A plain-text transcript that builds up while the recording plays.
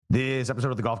This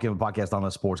episode of the Golf Gambling Podcast on the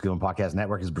Sports Gambling Podcast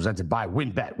Network is presented by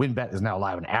WynnBET. WynnBET is now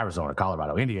live in Arizona,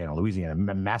 Colorado, Indiana, Louisiana,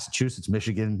 Massachusetts,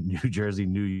 Michigan, New Jersey,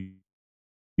 New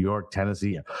York,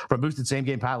 Tennessee. From boosted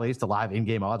same-game parlays to live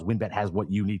in-game odds, WynnBET has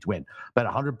what you need to win. Bet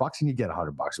 $100 and you get $100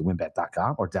 at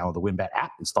WynnBET.com or download the WynnBET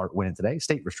app and start winning today.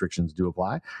 State restrictions do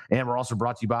apply. And we're also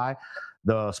brought to you by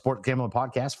the Sports Gambling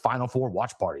Podcast Final Four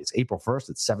Watch Party. It's April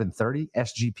 1st at 7:30.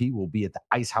 SGP will be at the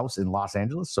Ice House in Los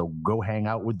Angeles, so go hang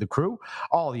out with the crew.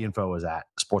 All the info is at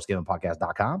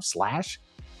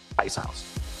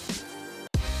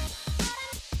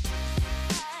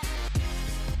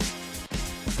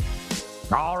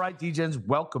sportsgamblingpodcast.com/icehouse. All right, DJs,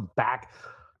 welcome back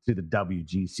to the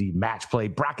WGC Match Play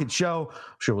Bracket Show. I'm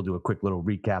sure we'll do a quick little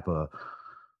recap of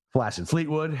Flash and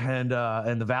Fleetwood and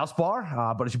the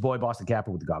Valspar. But it's your boy, Boston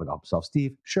Capper, with the God of Golf himself,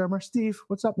 Steve Shermer. Steve,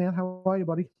 what's up, man? How are you,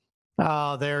 buddy?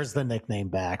 Oh, there's the nickname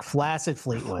back. Flaccid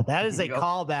Fleetwood. That is a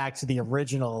callback to the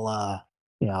original,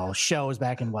 shows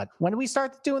back in what? When did we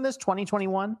start doing this?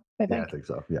 2021, I think. Yeah, I think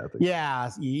so.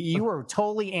 Yeah, you were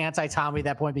totally anti-Tommy at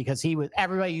that point because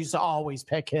everybody used to always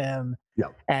pick him. Yeah.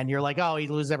 And you're like, oh, he'd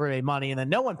lose everybody money. And then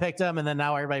no one picked him. And then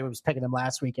now everybody was picking him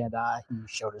last weekend. He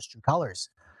showed his true colors.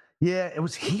 Yeah,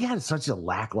 he had such a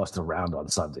lackluster round on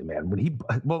Sunday, man.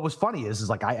 What was funny is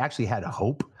like I actually had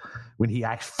hope when he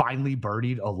finally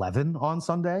birdied 11 on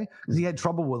Sunday because he had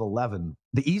trouble with 11,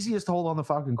 the easiest hole on the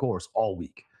fucking course all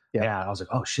week. Yeah, I was like,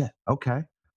 oh shit, okay,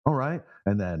 all right,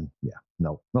 and then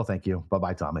no, thank you,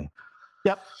 bye, Tommy.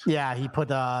 Yep, yeah, he put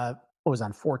what was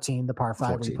on 14, the par 5,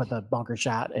 14. Where he put the bunker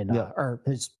shot in, or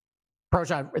his pro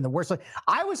shot in the worst way.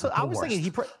 I was thinking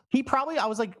he probably. I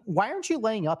was like, why aren't you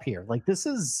laying up here? Like this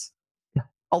is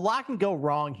a lot can go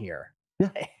wrong here. Yeah,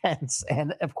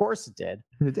 and of course it did.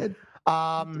 It did.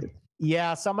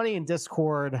 Yeah, somebody in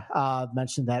Discord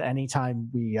mentioned that anytime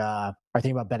we are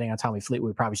thinking about betting on Tommy Fleetwood,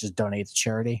 we probably should donate to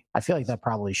charity. I feel like that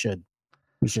probably should.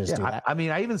 We should just do that. I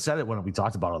mean, I even said it when we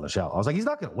talked about it on the show. I was like, he's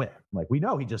not going to win. Like we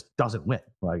know he just doesn't win.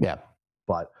 Like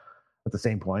but at the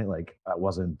same point, like I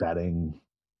wasn't betting.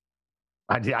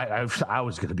 I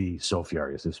was going to be so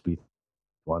furious if Spieth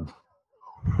won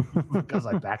because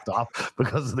I backed off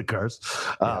because of the curse.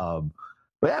 But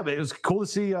it was cool to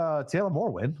see Taylor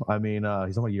Moore win. I mean,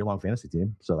 he's on a year-long fantasy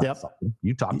team, so that's something.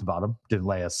 You talked about him, didn't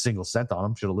lay a single cent on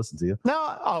him. Should have listened to you.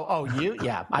 No, you,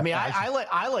 yeah. I mean, I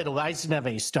just didn't have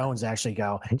any stones actually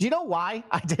go. Do you know why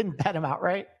I didn't bet him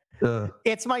outright?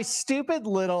 It's my stupid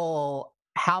little.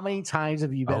 How many times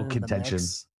have you been in contention? The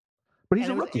mix? But he's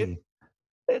a rookie.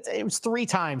 It was 3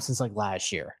 times since like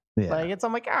last year. Yeah.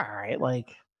 I'm like, all right,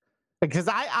 like because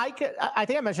I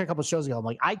think I mentioned a couple of shows ago. I'm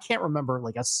like, I can't remember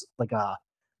like a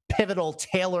pivotal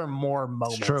Taylor Moore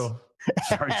moment. It's true.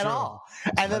 At all.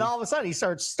 And then all of a sudden he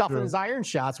starts stuffing his iron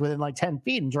shots within like 10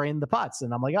 feet and draining the putts.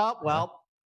 And I'm like, oh, well,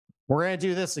 we're going to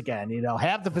do this again.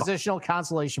 Have the positional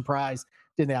consolation prize.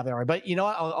 Didn't have that right. But you know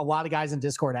what? A lot of guys in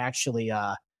Discord actually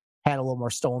had a little more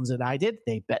stones than I did.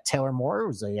 They bet Taylor Moore. It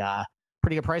was a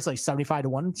pretty good price, like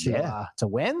 75-1 to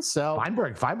win. So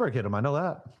Feinberg hit him. I know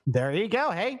that. There you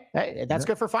go. Hey, that's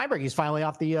good for Feinberg. He's finally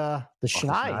off the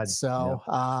schneid. So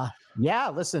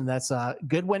listen, that's a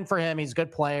good win for him. He's a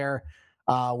good player.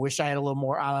 Wish I had a little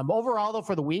more on him. Overall, though,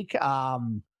 for the week, would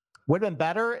have been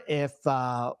better if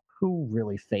who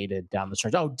really faded down the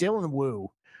stretch? Oh, Dylan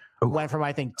Wu. Went from,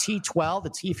 I think, T12 to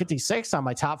T56 on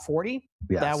my top 40.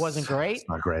 Yes. That wasn't great. It's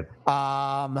not great.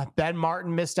 Ben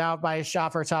Martin missed out by a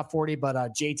shot for a top 40, but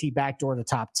JT backdoor to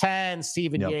top 10.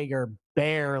 Steven Yeager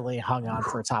barely hung on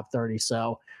for a top 30.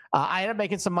 So I ended up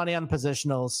making some money on the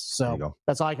positionals. So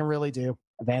that's all I can really do.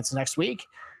 Advance next week.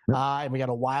 And we got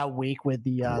a wild week with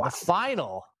the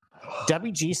final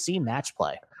WGC match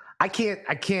play. I can't.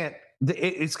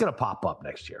 It's going to pop up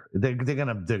next year. They're going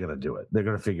to do it. They're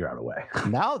going to figure out a way.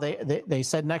 No, they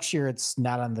said next year it's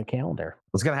not on the calendar.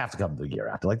 It's going to have to come the year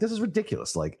after. Like this is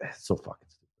ridiculous. Like it's so fucking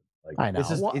stupid. Like I know.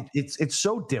 It's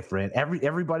so different.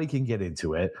 Everybody can get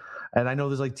into it, and I know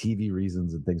there's like TV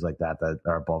reasons and things like that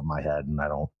are above my head, and I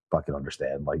don't fucking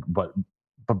understand. Like, but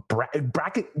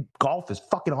bracket golf is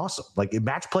fucking awesome. Like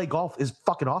match play golf is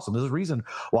fucking awesome. There's a reason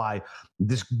why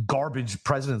this garbage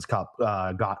President's Cup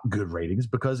got good ratings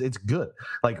because it's good.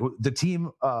 Like the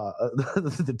team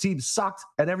sucked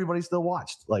and everybody still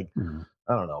watched. Like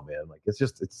I don't know, man. Like I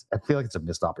feel like it's a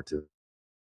missed opportunity.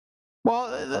 Well,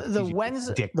 the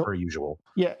Wednesday per usual.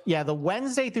 Yeah. The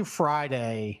Wednesday through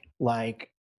Friday, like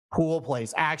pool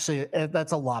plays. Actually,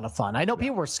 that's a lot of fun. I know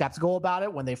people were skeptical about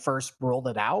it when they first rolled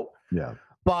it out. Yeah.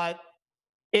 But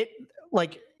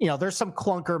there's some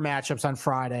clunker matchups on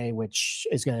Friday, which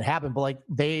is going to happen. But like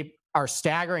they are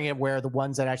staggering it where the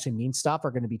ones that actually mean stuff are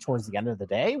going to be towards the end of the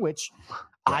day, which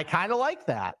I kind of like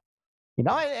that.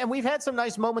 And we've had some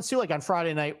nice moments too, like on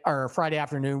Friday night or Friday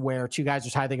afternoon where two guys are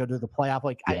tied, they go to the playoff.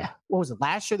 Like, what was it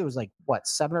last year? There was like,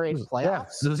 7 or 8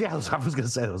 playoffs? I was going to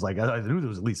say, it was like, I knew there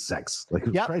was at least 6. Like,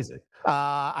 it was crazy.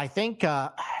 I think, I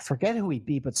forget who he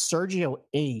beat, but Sergio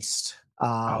aced.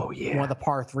 One of the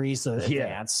par 3s to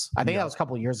advance. I think that was a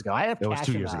couple of years ago. It was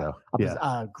 2 years ago.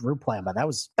 Group plan, but that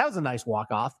was a nice walk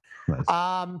off. Nice.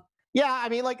 I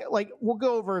mean, like we'll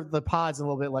go over the pods a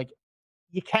little bit. Like,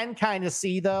 you can kind of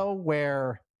see though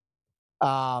where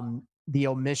the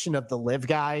omission of the live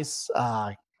guys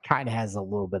kind of has a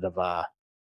little bit of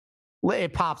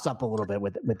it pops up a little bit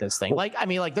with this thing. Like, I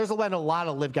mean, like there's been a lot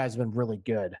of live guys have been really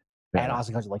good. And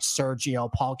also like Sergio,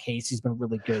 Paul Casey's been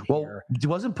really good here.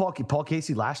 Wasn't Paul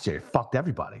Casey last year? Fucked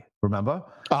everybody. Remember?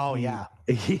 Oh yeah.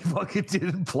 He fucking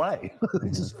didn't play.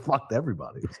 He just fucked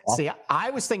everybody. See, I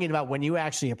was thinking about when you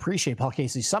actually appreciate Paul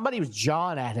Casey. Somebody was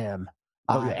jawing at him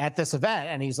at this event,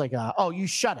 and he's like, you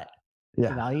shut it.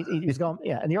 Yeah. He's going,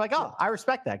 and you're like, I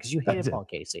respect that because you hated Paul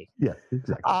Casey. Yeah,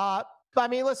 exactly. But I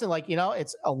mean, listen, like,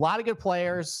 it's a lot of good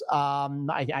players.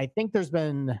 I think there's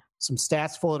been some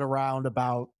stats floated around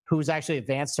about who's actually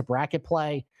advanced to bracket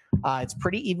play. It's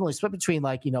pretty evenly split between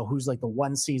who's like the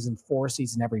 1 season, 4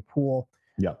 seeds in every pool.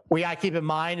 Yeah. What you got to keep in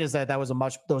mind is that those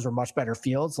were much better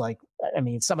fields. Like, I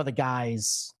mean, some of the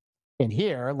guys in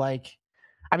here, like,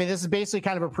 I mean, this is basically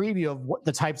kind of a preview of what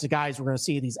the types of guys we're going to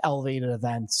see at these elevated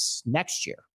events next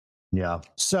year. Yeah.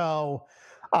 So,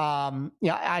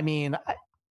 I mean,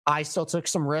 I still took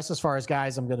some risks as far as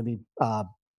guys I'm going to be,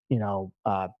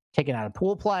 taking out of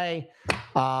pool play.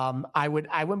 I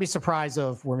wouldn't be surprised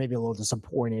if we're maybe a little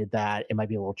disappointed that it might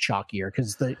be a little chalkier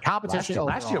because the competition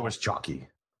last year was chalky.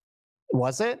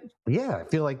 Was it? Yeah, I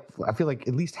feel like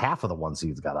at least half of the 1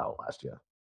 seeds got out last year.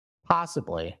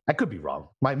 Possibly. I could be wrong.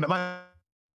 My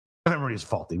memory is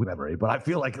faulty but I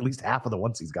feel like at least half of the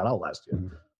 1 seeds got out last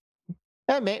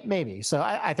year. Maybe. So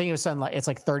I think it was something like it's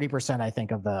like 30%. I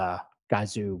think of the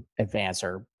guys who advance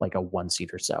are like a 1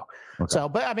 seed or so. Okay. So,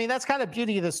 but I mean, that's kind of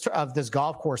beauty of this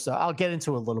golf course. So I'll get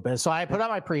into it a little bit. So I put out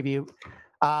my preview.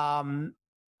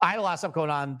 I had a lot of stuff going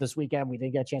on this weekend. We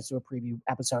didn't get a chance to do a preview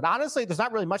episode. Honestly, there's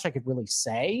not really much I could really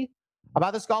say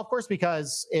about this golf course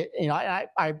because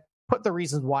I put the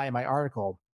reasons why in my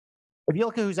article. If you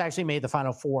look at who's actually made the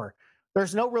Final Four,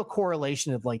 there's no real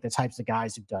correlation of like the types of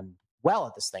guys who've done well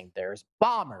at this thing. There's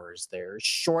bombers, there's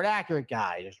short, accurate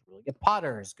guys, there's really good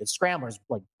putters, good scramblers,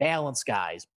 like balanced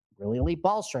guys, really elite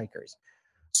ball strikers.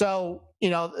 So,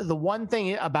 the one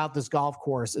thing about this golf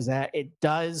course is that it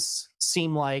does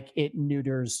seem like it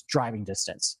neuters driving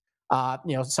distance.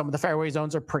 Some of the fairway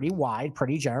zones are pretty wide,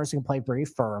 pretty generous. You can play pretty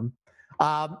firm.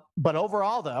 But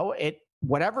overall, though,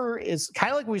 whatever is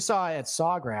kind of like we saw at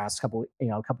Sawgrass a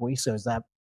couple weeks ago, is that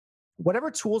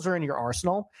whatever tools are in your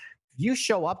arsenal, if you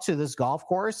show up to this golf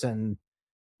course and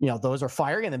those are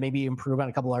firing, and then maybe improve on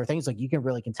a couple other things, like you can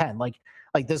really contend. Like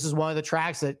this is one of the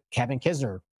tracks that Kevin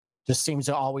Kisner just seems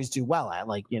to always do well at.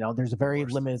 Like, there's a very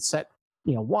limited set,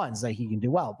 ones that he can do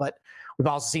well. But we've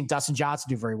also seen Dustin Johnson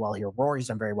do very well here. Rory's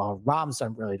done very well. Rahm's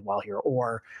done really well here.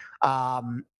 Or,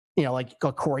 like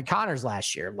Corey Connors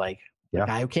last year, like the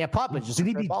guy who can't putt, but just did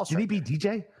he beat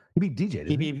DJ? He beat DJ.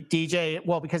 He beat DJ.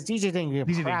 Well, because DJ didn't give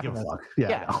a fuck.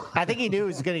 Yeah. I think he knew he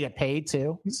was going to get paid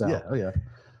too. So yeah.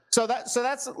 So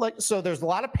that's like, so there's a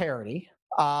lot of parity.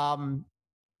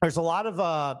 There's a lot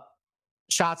of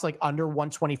shots like under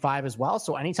 125 as well.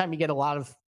 So anytime you get a lot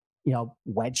of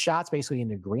wedge shots basically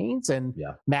into greens, and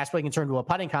match play can turn to a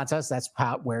putting contest, that's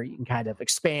where you can kind of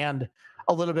expand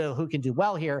a little bit of who can do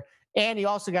well here. And you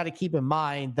also got to keep in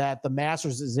mind that the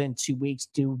Masters is in 2 weeks.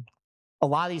 A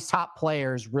lot of these top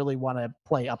players really want to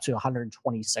play up to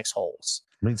 126 holes.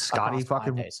 I mean, Scotty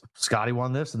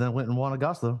won this and then went and won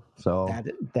Augusta. So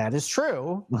that is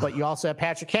true. But you also have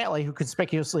Patrick Cantlay, who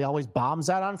conspicuously always bombs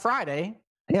out on Friday.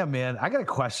 Yeah, man. I got a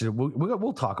question.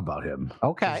 We'll talk about him.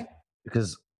 Okay.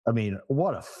 Because I mean,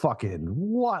 what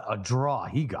a draw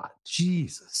he got.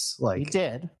 Jesus, like he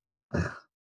did.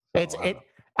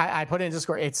 I put it in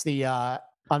Discord. It's the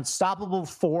unstoppable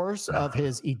force of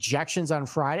his ejections on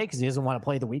Friday because he doesn't want to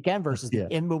play the weekend versus the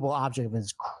immovable object of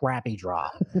his crappy draw.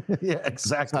 Yeah,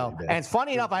 exactly. So, and it's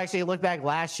funny enough, I actually looked back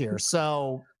last year.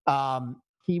 So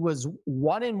he was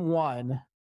 1-1.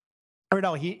 Or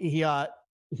no, he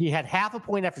had half a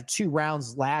point after 2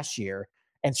 rounds last year.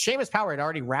 And Seamus Power had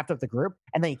already wrapped up the group,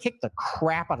 and then he kicked the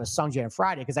crap out of Sungjae on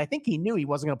Friday because I think he knew he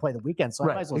wasn't going to play the weekend, so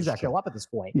I might as well show up at this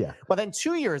point. Yeah. But then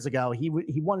 2 years ago, he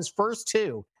won his first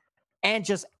 2 and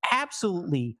just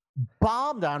absolutely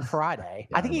bombed on Friday.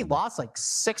 I think he lost like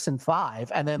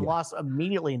 6-5 and then lost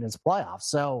immediately in his playoffs.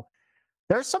 So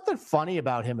there's something funny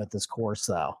about him at this course,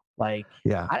 though. Like,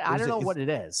 Yeah, I don't know what it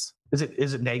is. Is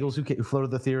it Nagels who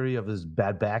floated the theory of his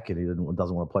bad back and he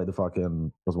doesn't want to play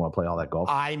doesn't want to play all that golf?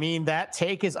 I mean, that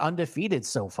take is undefeated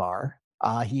so far.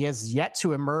 He has yet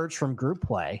to emerge from group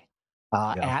play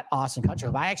at Austin Country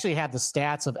Club. I actually have the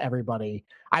stats of everybody.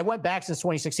 I went back since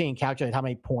 2016 and calculated how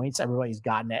many points everybody's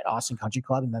gotten at Austin Country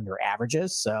Club and then their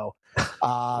averages. So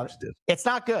it's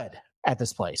not good at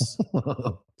this place.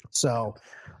 So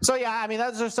yeah, I mean,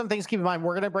 those are some things to keep in mind.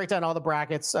 We're going to break down all the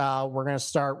brackets. We're going to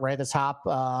start right at the top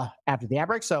after the ad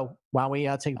break. So why don't we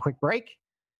take a quick break?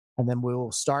 And then we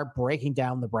will start breaking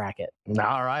down the bracket.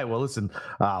 All right. Well, listen,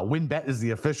 WynnBET is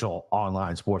the official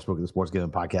online sportsbook of the Sports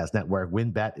Gambling Podcast Network.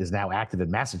 WynnBET is now active in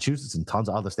Massachusetts and tons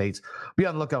of other states. Be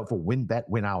on the lookout for WynnBET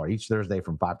Win Hour each Thursday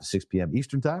from 5 to 6 p.m.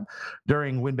 Eastern Time.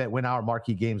 During WynnBET Win Hour,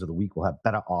 marquee games of the week will have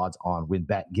better odds on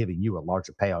WynnBET, giving you a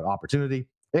larger payout opportunity.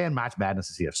 And March Madness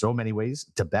is here. So many ways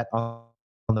to bet on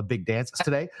the big dance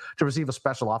today. To receive a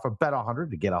special offer, bet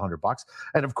 100 to get $100.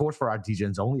 And of course, for our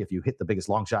DJs only, if you hit the biggest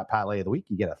long shot parlay of the week,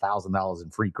 you get $1,000 in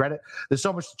free credit. There's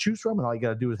so much to choose from, and all you got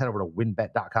to do is head over to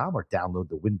wynnbet.com or download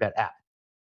the WynnBET app.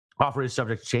 Offer is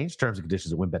subject to change. Terms and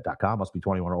conditions at wynnbet.com. Must be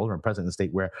 21 or older and present in the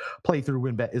state where playthrough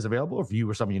WynnBET is available. If you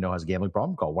or someone you know has a gambling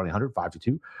problem, call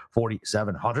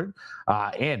 1-800-522-4700.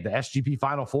 And the SGP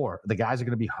Final Four. The guys are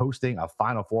going to be hosting a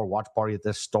Final Four watch party at the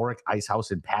historic Ice House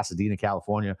in Pasadena,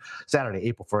 California, Saturday,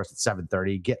 April 1st at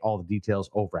 7:30. Get all the details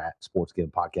over at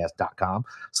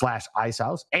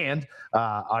sportsgamepodcast.com/icehouse. And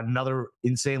another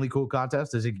insanely cool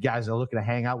contest is if you guys are looking to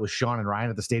hang out with Sean and Ryan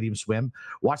at the Stadium Swim,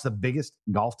 watch the biggest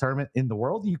golf tournament in the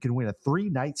world. You can win a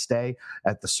 3-night stay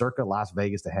at the Circa Las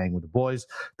Vegas to hang with the boys.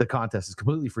 The contest is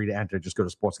completely free to enter. Just go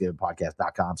to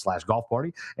sportsgamingpodcast.com/golf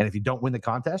party. And if you don't win the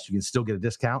contest, you can still get a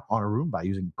discount on a room by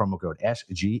using promo code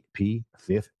SGP15.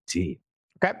 Okay.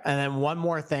 And then one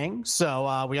more thing.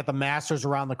 So we got the Masters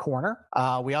around the corner.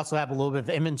 We also have a little bit of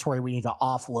inventory we need to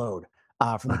offload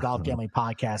from the Golf Gambling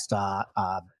Podcast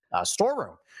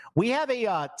storeroom. We have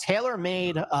a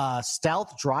tailor-made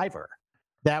stealth driver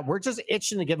that we're just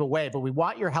itching to give away, but we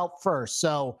want your help first.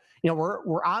 So,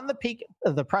 we're on the peak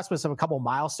of the precipice of a couple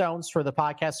milestones for the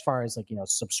podcast as far as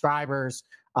subscribers,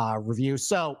 reviews.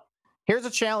 So here's a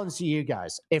challenge to you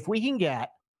guys. If we can get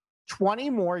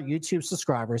 20 more YouTube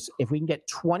subscribers, if we can get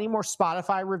 20 more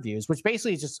Spotify reviews, which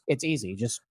basically is it's easy,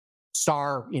 just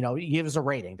star, you give us a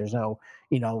rating. There's no,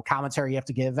 commentary you have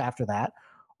to give after that.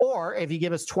 Or if you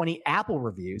give us 20 Apple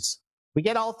reviews, we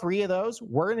get all 3 of those,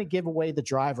 we're going to give away the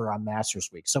driver on Masters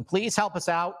Week. So please help us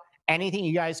out. Anything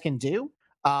you guys can do,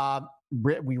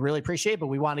 we really appreciate it, but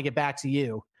we want to get back to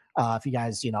you if you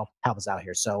guys, help us out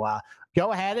here. So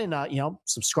go ahead and,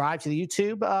 subscribe to the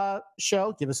YouTube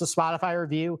show. Give us a Spotify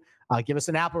review. Give us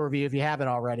an Apple review if you haven't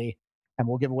already, and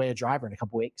we'll give away a driver in a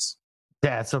couple weeks.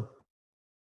 Yeah, it's a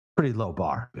pretty low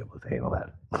bar to be able to handle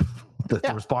that. The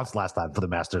response last time for the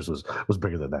Masters was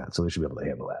bigger than that, so they should be able to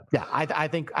handle that. Yeah, I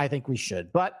think we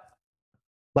should. But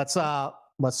let's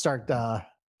start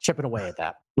chipping away at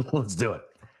that. Let's do it.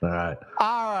 All right.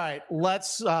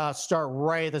 Let's start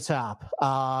right at the top.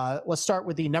 Let's start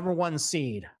with the number 1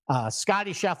 seed,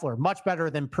 Scotty Scheffler. Much better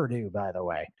than Purdue, by the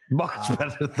way. Much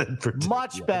better than Purdue.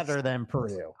 Much better than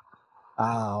Purdue.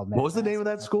 Oh man, what was the name of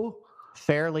that school?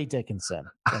 Fairleigh Dickinson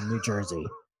in New Jersey.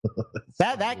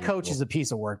 That coach is a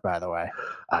piece of work, by the way.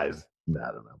 I don't know,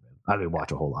 man. I didn't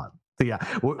watch a whole lot. But yeah,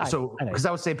 so because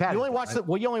I was St. Patrick's. You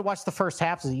only watched the first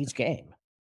halves of each game.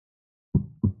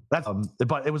 That's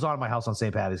but it was on my house on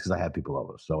St. Patty's because I had people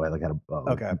over, so I had a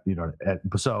okay.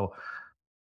 So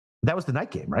that was the night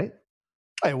game, right?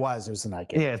 It was the night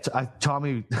game. Yeah,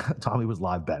 Tommy was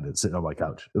live betting, sitting on my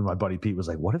couch, and my buddy Pete was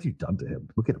like, "What have you done to him?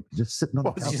 Look at him, just sitting on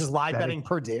the couch." Was he just live betting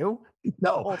Purdue?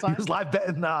 No, he was live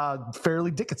betting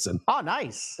Fairleigh Dickinson. Oh,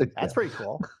 nice. That's pretty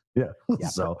cool. Yeah.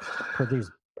 So Purdue's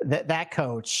that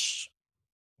coach.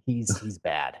 He's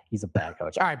bad. He's a bad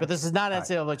coach. All right, but this is not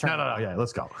NCAA tournament. No. Yeah,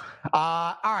 let's go.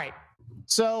 All right.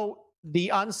 So the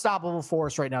unstoppable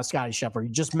force right now, Scotty Scheffler. You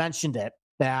just mentioned it,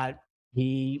 that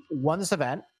he won this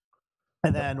event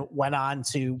and then went on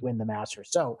to win the Masters.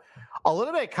 So a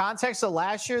little bit of context of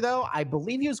last year, though, I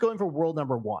believe he was going for world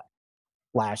number 1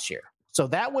 last year. So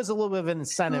that was a little bit of an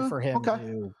incentive for him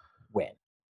to win.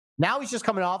 Now he's just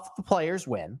coming off the Players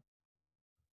win.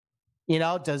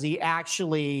 Does he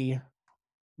actually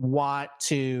want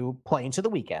to play into the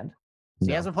weekend?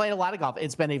 He hasn't played a lot of golf.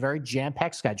 It's been a very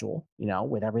jam-packed schedule,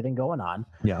 with everything going on.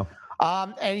 Yeah.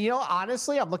 And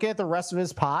honestly, I'm looking at the rest of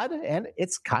his pod, and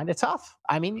it's kind of tough.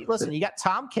 I mean, listen, you got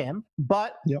Tom Kim,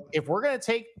 but if we're going to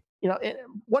take,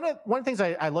 one of the things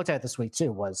I looked at this week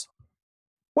too was,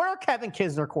 where are Kevin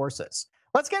Kisner courses?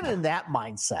 Let's get in that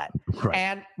mindset. Right.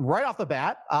 And right off the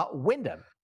bat, Wyndham.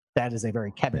 that is a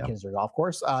very Kevin Kisner golf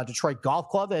course. Detroit Golf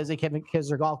Club, that is a Kevin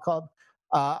Kisner golf club.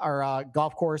 Our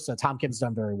golf course. Tom Kim's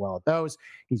done very well at those.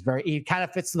 He kind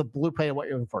of fits the blueprint of what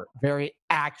you're looking for. Very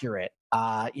accurate,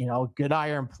 good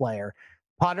iron player.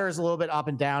 Putter is a little bit up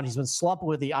and down. He's been slumping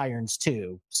with the irons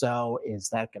too. So is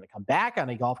that going to come back on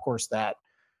a golf course that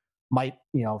might,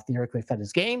 theoretically fit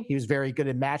his game? He was very good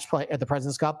in match play at the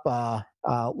President's Cup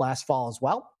last fall as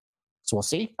well. So we'll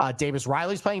see. Davis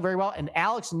Riley's playing very well, and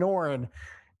Alex Noren.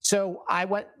 So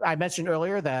I mentioned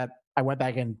earlier that I went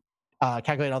back and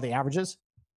calculated all the averages.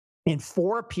 In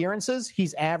 4 appearances,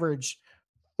 he's averaged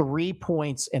 3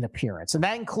 points in appearance, and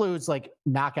that includes like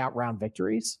knockout round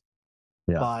victories.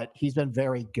 Yeah. But he's been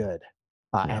very good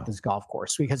at this golf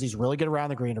course because he's really good around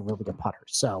the green and really good putter.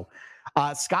 So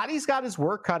Scotty's got his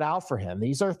work cut out for him.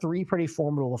 These are 3 pretty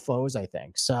formidable foes, I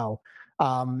think. So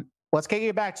let's kick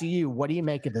it back to you. What do you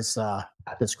make of this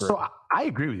group? So I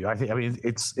agree with you. I mean,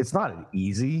 it's not an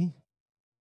easy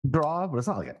draw, but it's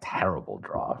not like a terrible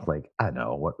draw. Like, I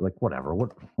know whatever.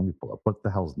 Let me pull up. What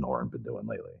the hell's Noren been doing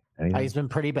lately? Anything? He's been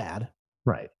pretty bad.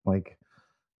 Right. Like,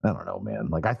 I don't know, man.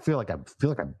 Like, I feel like I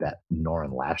bet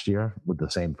Noren last year with the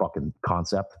same fucking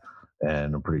concept,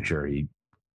 and I'm pretty sure he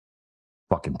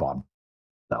fucking bombed.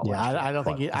 I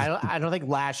don't think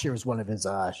last year was one of his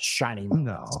shining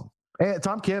moments. No. And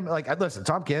Tom Kim,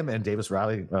 Tom Kim and Davis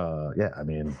Riley. But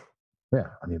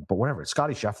whatever. It's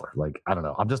Scotty Scheffler. Like, I don't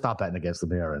know. I'm just not betting against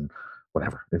him here, and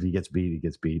whatever. If he gets beat, he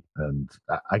gets beat. And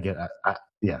I'm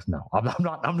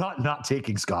not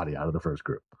taking Scotty out of the first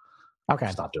group. Okay.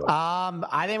 Stop doing it.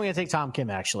 I think I'm going to take Tom Kim,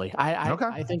 actually.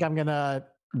 I think I'm going to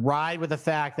ride with the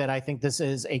fact that I think this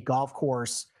is a golf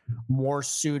course more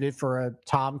suited for a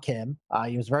Tom Kim.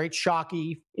 He was very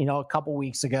chalky, a couple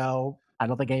weeks ago. I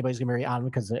don't think anybody's going to be on him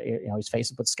because, he's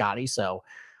facing with Scotty. So,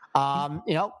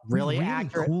 really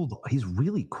accurate. He's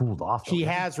really cooled off. He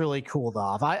has really cooled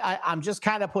off. I'm just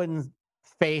kind of putting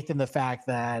faith in the fact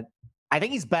that I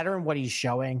think he's better in what he's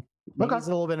showing. Maybe he's a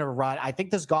little bit of a run. I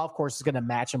think this golf course is going to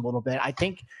match him a little bit. I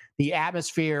think the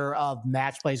atmosphere of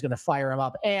match play is going to fire him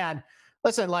up. And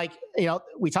listen,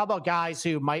 we talk about guys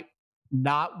who might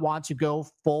not want to go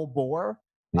full bore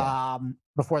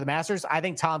before the Masters. I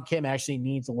think Tom Kim actually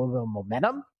needs a little bit of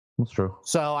momentum. That's true.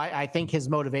 So I think his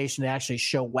motivation to actually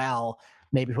show well,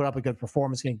 maybe put up a good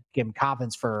performance, can give him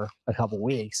confidence for a couple of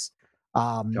weeks.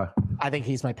 I think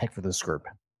he's my pick for this group.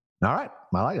 All right.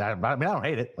 I like that. I mean, I don't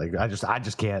hate it. Like, I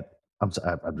just can't. I'm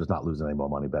just not losing any more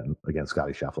money betting against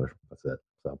Scotty Scheffler. That's it.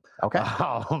 So okay.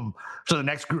 So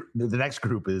the next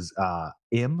group is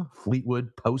M,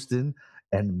 Fleetwood, Poston,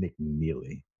 and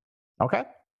McNeely. Okay.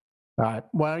 All right.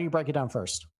 Why don't you break it down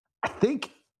first? I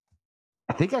think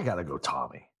I gotta go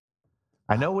Tommy.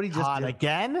 I know what he just did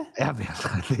again. Yeah, man,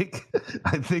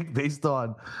 I think based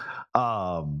on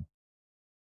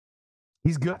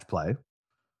he's good to play.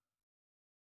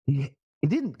 He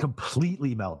didn't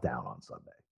completely melt down on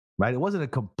Sunday, right? It wasn't a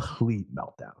complete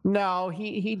meltdown. No,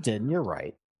 he didn't. You're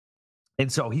right.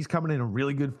 And so he's coming in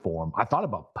really good form. I thought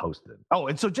about Poston. Oh,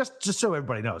 and so just so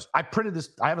everybody knows, I printed this.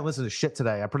 I haven't listened to shit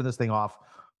today. I printed this thing off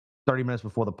 30 minutes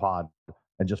before the pod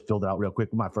and just filled it out real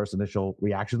quick with my first initial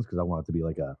reactions because I want it to be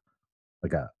like a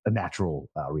natural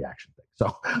reaction thing.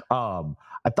 So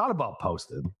I thought about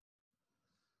Poston.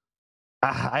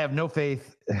 I have no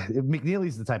faith.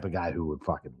 McNeely's the type of guy who would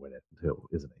fucking win it too,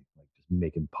 isn't he? Like, just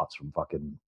making putts from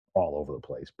fucking all over the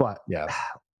place. But yeah,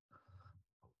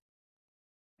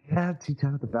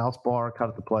 T10 at the Valspar, cut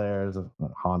at the players,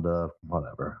 Honda,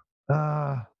 whatever.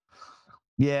 I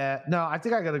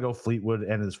think I got to go Fleetwood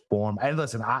and his form. And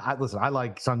listen, I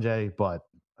like Sanjay, but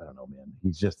I don't know, man.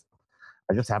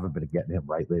 I just haven't been getting him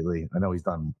right lately. I know he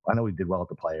did well at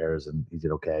the players and he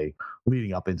did okay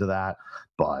leading up into that,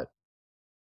 but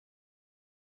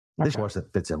this course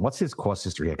that fits in. What's his course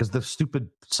history here? Because the stupid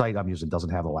site I'm using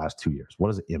doesn't have the last 2 years. What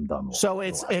has M done? So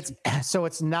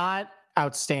it's not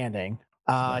outstanding.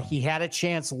 He had a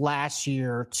chance last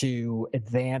year to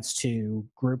advance to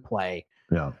group play.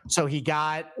 Yeah. So he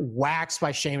got waxed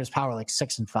by Seamus Power like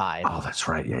 6-5. Oh, that's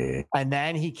right. Yeah. And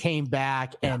then he came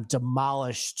back and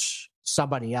demolished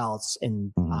somebody else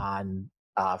on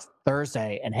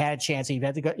Thursday and had a chance. He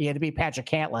had to beat Patrick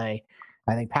Cantlay.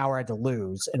 I think Power had to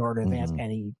lose in order to advance,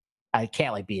 and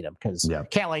Cantlay beat him because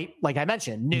Cantlay, like I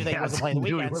mentioned, knew that he wasn't playing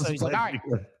the weekend. So he's like, all right,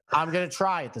 I'm going to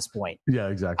try at this point. Yeah,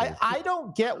 exactly. I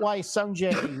don't get why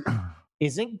Sungjae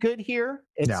isn't good here.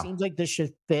 It seems like this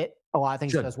should fit a lot of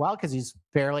things as well because he's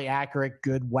fairly accurate,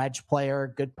 good wedge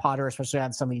player, good putter, especially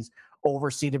on some of these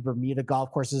overseeded Bermuda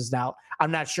golf courses. Now, I'm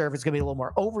not sure if it's going to be a little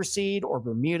more overseed or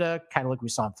Bermuda, kind of like we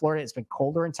saw in Florida. It's been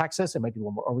colder in Texas. It might be a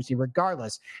little more overseed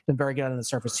regardless. Been very good on the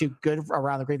surface too, good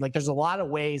around the green. Like there's a lot of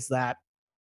ways that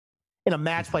in a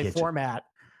match play format,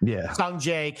 Sung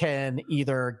Jae can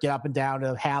either get up and down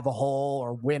to have a hole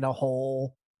or win a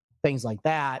hole, things like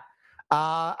that.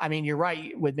 I mean, you're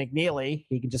right with McNeely.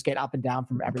 He can just get up and down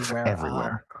from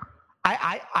everywhere.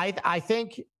 I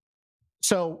think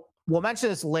so. We'll mention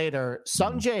this later.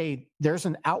 Sung Jae, there's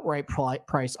an outright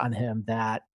price on him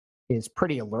that is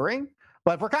pretty alluring.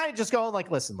 But if we're kind of just going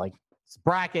like, listen, like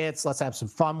brackets, let's have some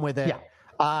fun with it.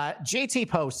 Yeah. JT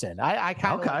Poston, I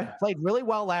kind of played really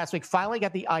well last week. Finally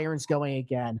got the irons going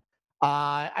again.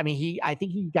 I mean, I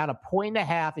think he got 1.5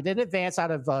 points. He didn't advance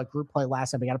out of group play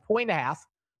last time. He got 1.5 points.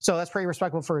 So that's pretty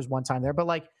respectable for his one time there. But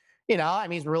like, you know, I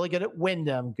mean, he's really good at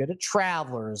Wyndham, good at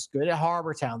Travelers, good at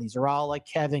Harbortown. These are all like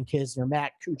Kevin Kisner,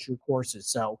 Matt Kuchar courses.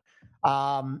 So,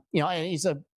 you know, and he's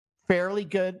a fairly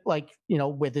good, like, you know,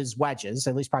 with his wedges,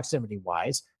 at least proximity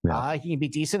wise. Yeah. He can be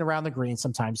decent around the green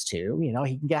sometimes too. You know,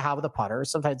 he can get high with a putter.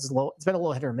 Sometimes it's been a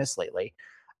little hit or miss lately.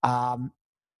 But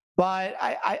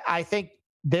I think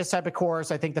this type of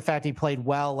course, I think the fact he played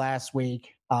well last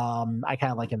week, I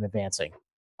kind of like him advancing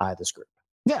this group.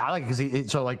 Yeah, I like it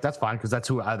because so like that's fine because that's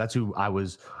who I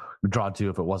was drawn to.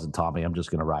 If it wasn't Tommy, I'm just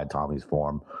gonna ride Tommy's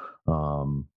form.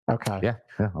 Okay. Yeah.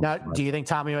 Now, do you think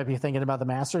Tommy might be thinking about the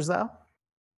Masters though?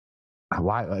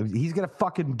 Why? He's gonna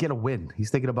fucking get a win.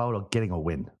 He's thinking about getting a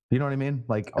win. You know what I mean?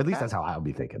 Like at least that's how I would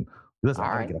be thinking. Listen,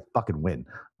 I'm gonna get a fucking win.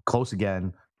 Close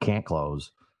again. Can't close.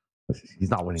 He's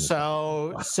not winning.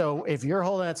 So if you're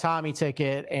holding a Tommy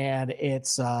ticket and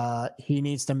it's he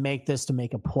needs to make this to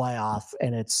make a playoff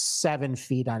and it's 7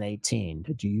 feet on 18,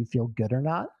 do you feel good or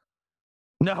not?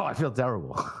 No, I feel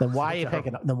terrible. Then why are you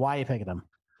picking him?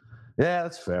 Yeah,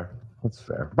 that's fair. That's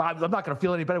fair. But I'm not going to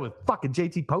feel any better with fucking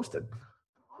JT Poston.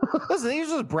 Listen,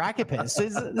 these are just bracket pits.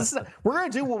 We're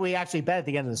going to do what we actually bet at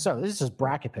the end of the show. This is just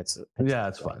bracket pits. Yeah,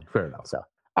 that's fine. Fair enough. So.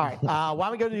 All right. Why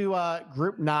don't we go to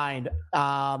Group 9?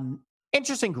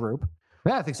 Interesting group.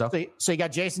 Yeah, I think so. So you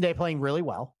got Jason Day playing really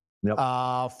well. Yep.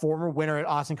 Former winner at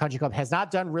Austin Country Club. Has not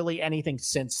done really anything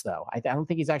since, though. I don't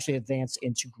think he's actually advanced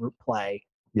into group play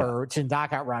or to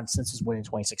knockout round since his win in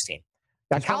 2016.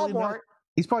 Got Colin Moore.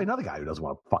 He's probably another guy who doesn't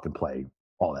want to fucking play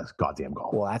all that goddamn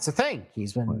golf. Well, that's the thing.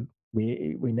 He's been...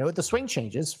 We know the swing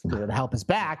changes to help his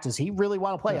back. Does he really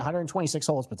want to play 126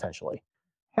 holes potentially?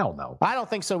 Hell no. I don't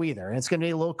think so either. And it's going to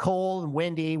be a little cold and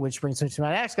windy, which brings me to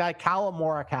my next guy, Collin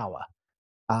Morikawa.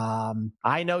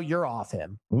 I know you're off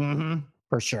him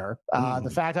for sure. The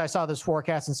fact I saw this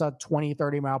forecast and saw 20,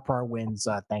 30 mile per hour winds,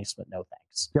 thanks, but no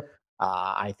thanks. Yep.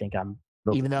 I think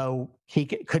even though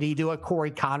could he do a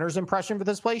Corey Connors impression for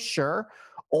this place? Sure.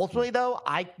 Ultimately, though,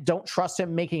 I don't trust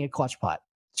him making a clutch putt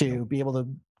to be able to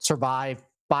survive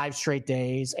 5 straight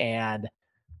days and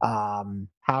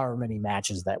however many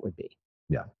matches that would be.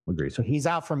 Yeah, agree. So he's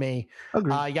out for me.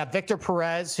 Agreed. You got Victor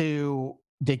Perez, who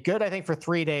did good, I think, for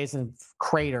 3 days and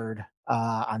cratered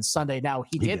on Sunday. Now,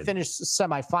 he did finish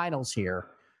semifinals here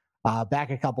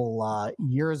back a couple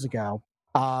years ago.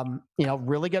 You know,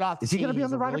 really good off the Is he going to be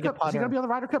on the Ryder Cup? Is he going to be on the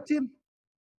Ryder Cup team?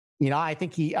 You know, I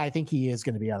think he is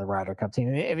going to be on the Ryder Cup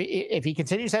team. If he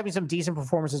continues having some decent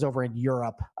performances over in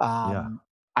Europe,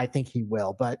 I think he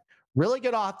will. But really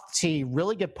good off the tee,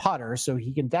 really good putter, so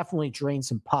he can definitely drain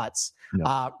some putts.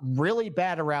 Really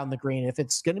bad around the green. If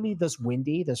it's going to be this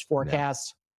windy, this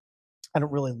forecast, I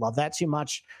don't really love that too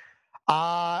much.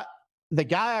 The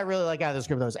guy I really like out of this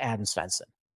group, though, is Adam Svensson.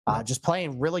 Just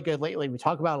playing really good lately. We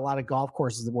talk about a lot of golf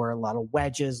courses that were a lot of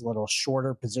wedges, a little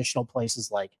shorter positional places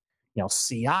like, you know,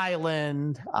 Sea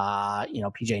Island, you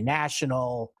know, PJ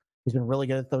National. He's been really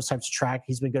good at those types of track.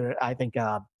 He's been good at, I think,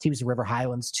 TPC River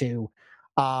Highlands too.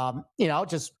 You know,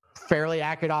 just fairly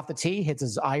accurate off the tee, hits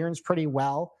his irons pretty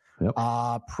well.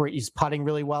 Yep. He's putting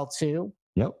really well too.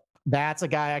 Yep. That's a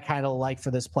guy I kind of like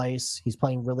for this place. He's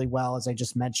playing really well, as I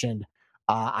just mentioned.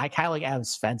 I kind of like Adam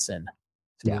Svensson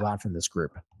to move on from this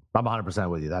group. I'm 100%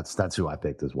 with you. That's who I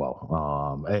picked as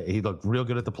well. He looked real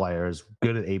good at the Players,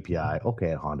 good at API,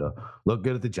 okay at Honda, looked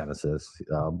good at the Genesis.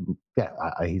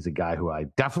 He's a guy who I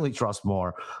definitely trust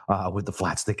more with the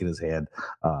flat stick in his hand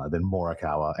than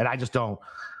Morikawa. And I just don't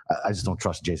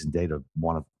trust Jason Day to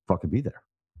want to fucking be there.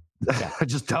 I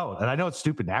just don't. And I know it's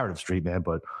stupid narrative street, man,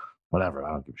 but whatever.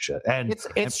 I don't give a shit. And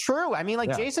it's true. I mean,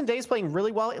 like Jason Day's playing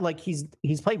really well. Like he's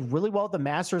played really well at the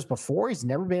Masters before. He's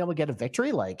never been able to get a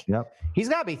victory. Like he's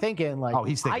got to be thinking like,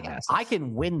 he's thinking I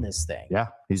can win this thing. Yeah.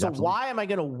 So why am I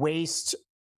going to waste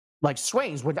like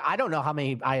swings when I don't know how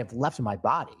many I have left in my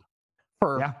body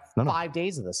for 5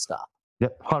 days of this stuff?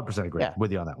 Yep. 100% agree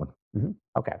with you on that one. Mm-hmm.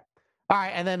 Okay. All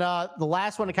right. And then the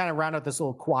last one to kind of round out this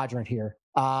little quadrant here.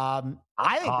 I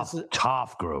think this is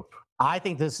tough group. I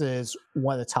think this is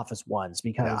one of the toughest ones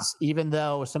because even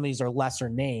though some of these are lesser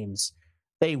names,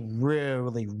 they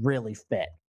really, really fit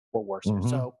what works here.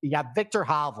 So you got Victor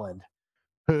Hovland,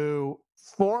 who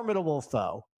formidable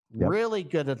foe, really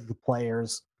good at the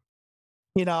players.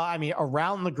 I mean,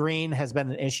 around the green has been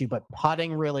an issue, but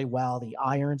putting really well. The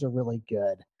irons are really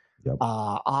good.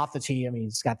 Off the tee, I mean,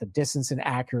 he's got the distance and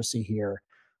accuracy here.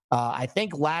 I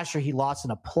think last year he lost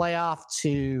in a playoff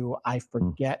to I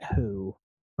forget who.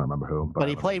 I don't remember who, but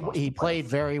he played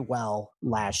very well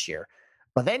last year.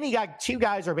 But then you got two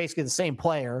guys who are basically the same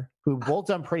player who both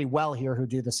done pretty well here who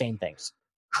do the same things.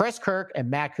 Chris Kirk and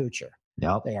Matt Kuchar.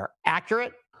 Yep. They are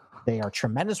accurate. They are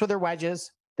tremendous with their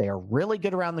wedges. They are really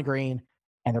good around the green,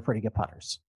 and they're pretty good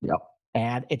putters. Yep.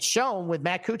 And it's shown with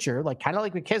Matt Kuchar, like kind of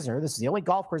like with Kisner. This is the only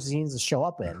golf course he needs to show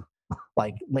up in,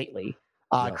 like lately.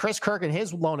 Chris Kirk in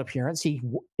his lone appearance, he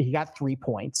got 3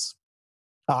 points.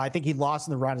 I think he lost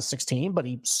in the round of 16, but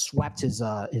he swept his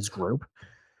group.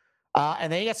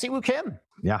 And then you got Siwoo Kim,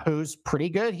 who's pretty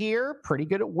good here, pretty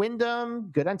good at Wyndham,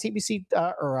 good on TPC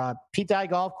or Pete Dye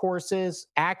golf courses,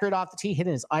 accurate off the tee,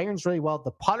 hitting his irons really well.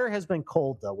 The putter has been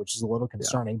cold, though, which is a little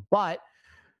concerning, but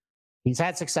he's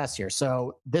had success here.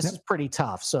 So this is pretty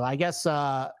tough. So I guess who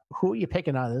are you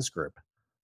picking out of this group?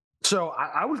 So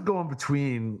I was going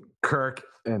between Kirk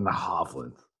and the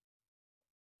Hovland.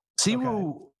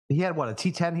 Siwoo, he had a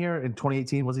T10 here in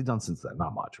 2018. What's he done since then?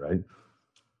 Not much, right?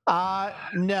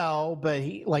 No, but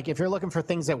if you're looking for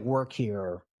things that work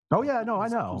here. Oh yeah, no, I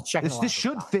know. This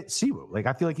should fit Siwoo. Like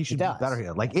I feel like he should be better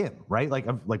here. Like right?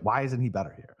 Like why isn't he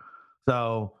better here?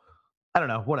 So I don't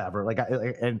know. Whatever.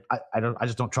 I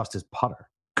just don't trust his putter.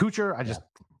 Kuchar, I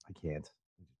can't.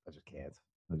 I just can't.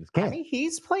 I mean,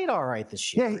 he's played all right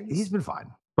this year. Yeah, he's been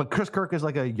fine. But Chris Kirk is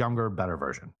like a younger, better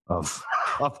version of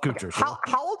Kuchar. How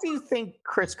old do you think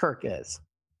Chris Kirk is?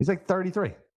 He's like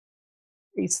 33.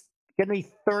 He's going to be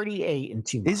 38 in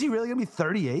 2 months. Is he really going to be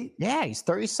 38? Yeah, he's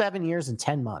 37 years and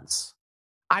 10 months.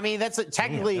 I mean, that's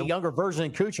technically a younger version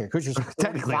of Kuchar. Kuchar's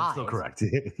technically still correct.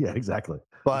 Yeah, exactly.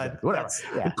 But whatever.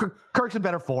 Kirk's in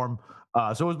better form.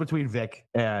 So it was between Vic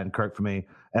and Kirk for me.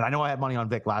 And I know I had money on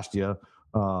Vic last year.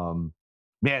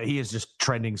 Man, he is just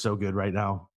trending so good right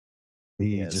now.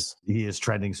 He is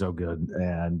trending so good,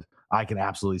 and I can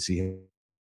absolutely see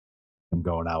him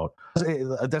going out.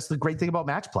 That's the great thing about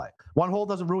match play. One hole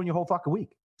doesn't ruin your whole fucking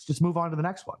week. Let's just move on to the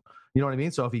next one. You know what I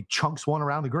mean? So if he chunks one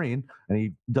around the green and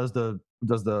he does the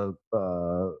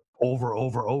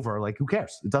over, like who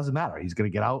cares? It doesn't matter. He's going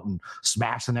to get out and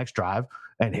smash the next drive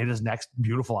and hit his next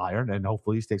beautiful iron, and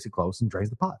hopefully he stakes it close and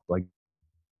drains the putt.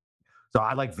 So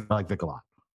I like Vic a lot.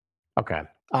 Okay.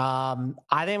 I think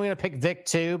I'm going to pick Vic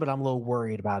too, but I'm a little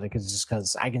worried about it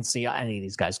because I can see any of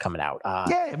these guys coming out.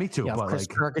 Yeah, me too. But Chris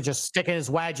Kirk is just sticking his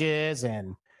wedges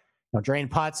and drain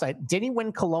putts. Did he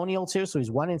win Colonial too? So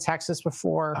he's won in Texas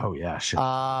before. Oh yeah, sure.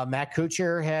 Matt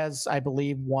Kuchar has, I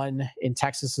believe, won in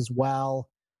Texas as well.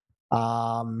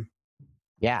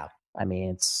 Yeah, I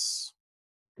mean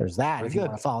there's that. If you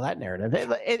want to follow that narrative,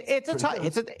 it's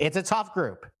a tough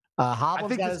group.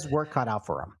 Hovland's got his work cut out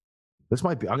for him. This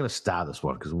might be. I'm going to stab this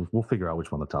one because we'll figure out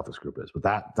which one the toughest group is. But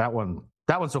that one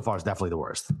so far is definitely the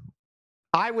worst.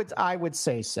 I would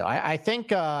say so. I think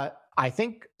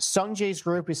Sungjae's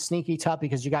group is sneaky tough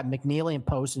because you got McNeely and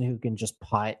Poston who can just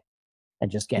putt and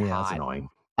just get hot. That's annoying.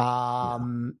 I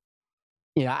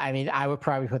mean, I would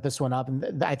probably put this one up,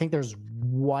 and I think there's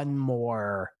one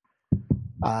more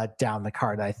down the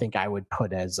card that I think I would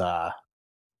put as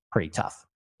pretty tough.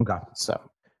 Okay. So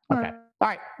okay. All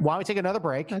right, why don't we take another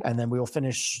break, and then we will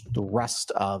finish the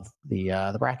rest of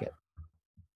the bracket.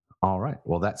 All right.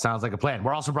 Well, that sounds like a plan.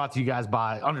 We're also brought to you guys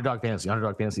by Underdog Fantasy.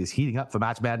 Underdog Fantasy is heating up for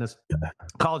Match Madness.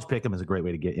 College Pick'em is a great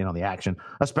way to get in on the action,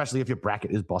 especially if your bracket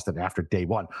is busted after day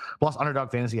one. Plus, Underdog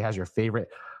Fantasy has your favorite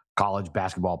college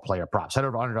basketball player props. Head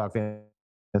over to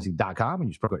UnderdogFantasy.com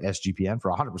and use promo code SGPN for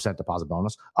a 100% deposit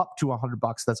bonus up to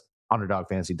 $100. That's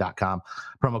UnderdogFantasy.com,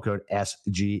 promo code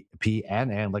SGPN.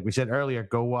 And like we said earlier,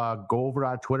 go over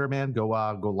our Twitter, man. Go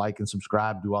like and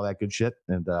subscribe, do all that good shit,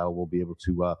 and we'll be able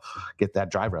to get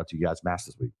that driver out to you guys mass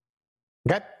this week.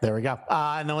 Okay, there we go.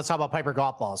 And then let's talk about Piper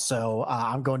golf balls. So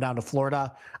I'm going down to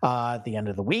Florida at the end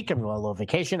of the week. I'm going on a little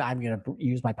vacation. I'm going to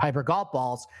use my Piper golf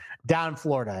balls down in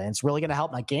Florida. And it's really going to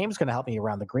help my game. It's going to help me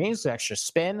around the greens, the extra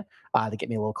spin to get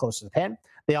me a little closer to the pin.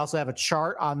 They also have a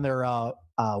chart on their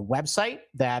website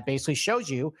that basically shows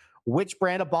you which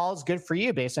brand of ball is good for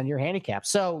you based on your handicap.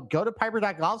 So go to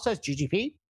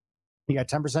piper.golf/GGP. You got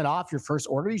 10% off your first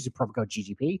order. Use the promo code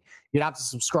GGP. You'd have to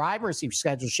subscribe or receive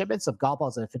scheduled shipments of golf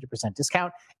balls at a 50%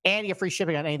 discount. And you get free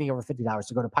shipping on anything over $50.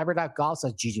 So go to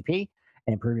piper.golf/GGP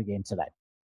and improve your game today.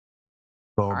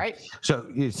 Boom. All right.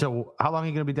 So how long are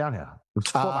you going to be down here?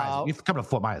 It's Fort Myers. You're coming to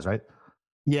Fort Myers, right?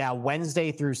 Yeah,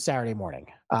 Wednesday through Saturday morning.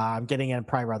 I'm getting in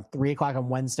probably around 3:00 on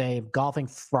Wednesday. Golfing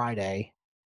Friday.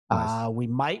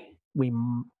 Nice.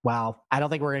 Well, I don't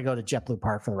think we're gonna go to JetBlue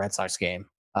Park for the Red Sox game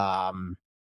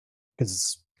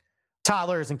because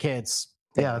toddlers and kids.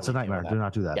 Yeah, it's a nightmare. Do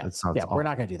not do that. Yeah, It sounds awful. We're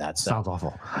not gonna do that. So. Sounds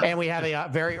awful. And we have a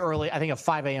very early, I think a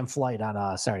 5 a.m. flight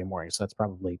on Saturday morning, so that's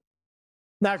probably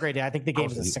not a great day. I think the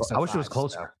game is at 6:05. I wish it was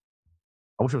closer. So.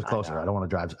 I wish it was closer. I don't want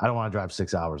to drive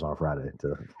 6 hours on a Friday.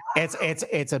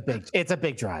 It's a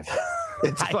big drive.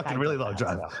 It's fucking really long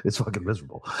drive. It's fucking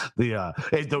miserable. The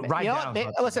ride down.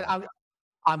 Listen,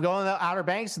 I'm going to the Outer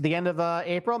Banks at the end of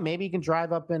April. Maybe you can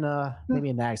drive up in maybe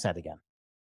in Nags Head again.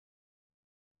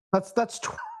 That's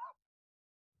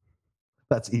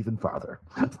even farther.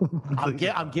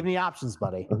 I'm giving you options,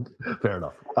 buddy. Fair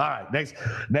enough. All right,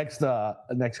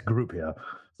 next group here.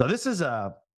 So this is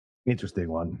a interesting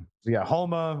one. So you got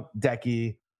Homa,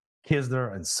 Decky,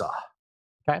 Kisner, and Suh.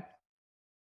 Okay.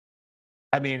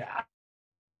 I mean,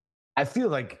 I feel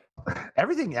like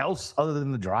everything else other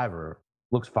than the driver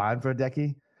looks fine for a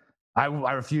Decky. I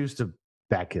refuse to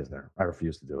back Kisner. I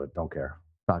refuse to do it. Don't care.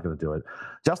 Not going to do it.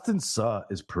 Justin Suh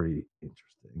is pretty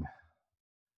interesting.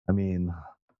 I mean,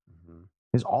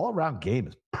 his all-around game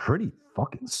is pretty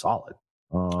fucking solid.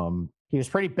 He was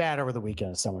pretty bad over the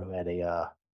weekend. Someone who had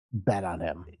a bet on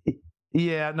him.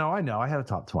 Yeah, no, I know. I had a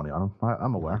top 20 on him.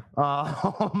 I'm aware.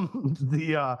 But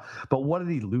what did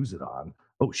he lose it on?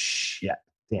 Oh shit!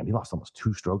 Damn, he lost almost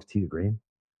 2 strokes tee to green.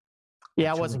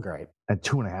 Yeah, it wasn't great. And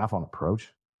 2.5 on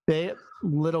approach.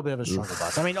 Little bit of a struggle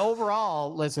bus. I mean,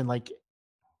 overall, listen, like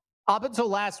up until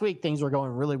last week, things were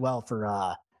going really well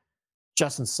for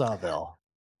Justin Suhville.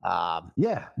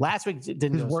 Yeah, last week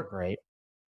didn't go so great.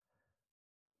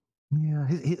 Yeah,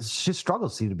 his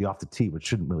struggles seem to be off the tee, which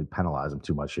shouldn't really penalize him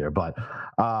too much here. But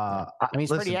I mean,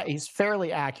 he's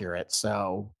fairly accurate.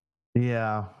 So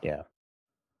yeah.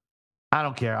 I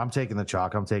don't care. I'm taking the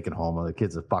chalk. I'm taking Homa. The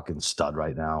kid's a fucking stud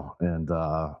right now. And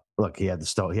look, he had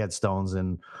stones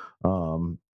in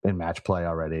match play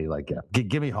already. Like, yeah,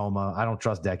 give me Homa. I don't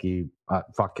trust Decky.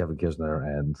 Fuck Kevin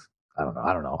Kisner. And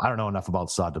I don't know enough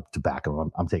about Suh to back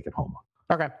him. I'm taking Homa.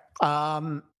 Okay.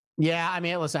 Yeah, I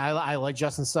mean, listen, I like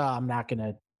Justin Suh. I'm not going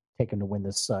to take him to win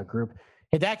this group.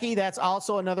 Hideki, that's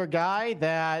also another guy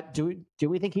that do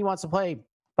we think he wants to play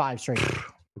 5 straight?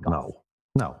 No.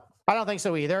 I don't think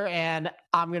so either. And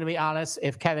I'm going to be honest,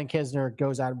 if Kevin Kisner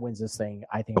goes out and wins this thing,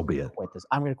 I think I'm going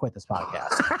to quit this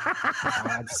podcast.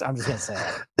 I'm just going to say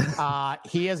it.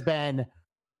 He has been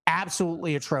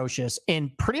absolutely atrocious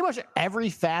in pretty much every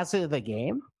facet of the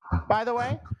game, by the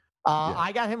way.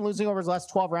 I got him losing over his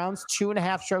last 12 rounds,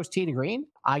 2.5 strokes tee to green.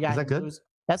 Is that good?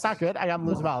 That's not good. I got him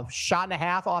losing about a shot and a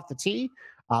half off the tee,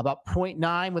 about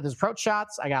 0.9 with his approach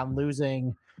shots. I got him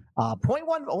losing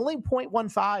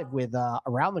 0.15 with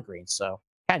around the green. So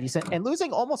kind of decent. And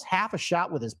losing almost half a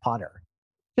shot with his putter.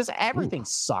 Just everything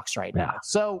sucks right now.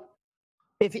 So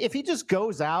if he just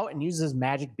goes out and uses his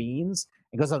magic beans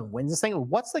and goes out and wins this thing,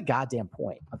 what's the goddamn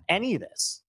point of any of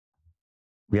this?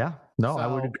 Yeah, no,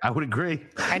 I would agree.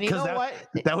 And you know what?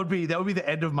 That would be the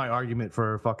end of my argument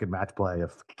for fucking match play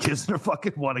if Kisner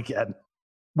fucking won again.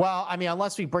 Well, I mean,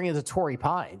 unless we bring in the Torrey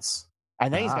Pines,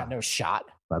 and then he's got no shot.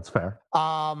 That's fair.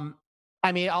 I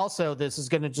mean, also this is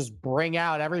going to just bring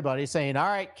out everybody saying, "All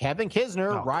right, Kevin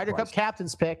Kisner, Ryder Cup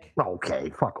captain's pick."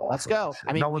 Okay, fuck off. Let's go.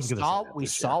 I mean, we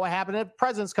saw what happened at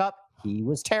President's Cup. He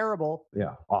was terrible.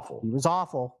 Yeah, awful. He was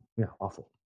awful. Yeah, awful.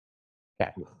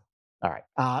 Okay. All right.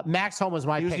 Max Homa was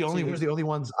my pick. He was the only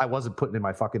ones I wasn't putting in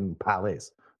my fucking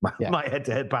parlays. My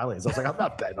head-to-head parlays. I was like, I'm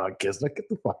not betting on Kisner. Get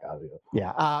the fuck out of here.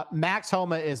 Yeah. Max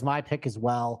Homa is my pick as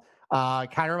well.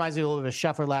 Kind of reminds me a little bit of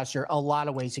Scheffler last year. A lot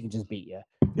of ways he can just beat you.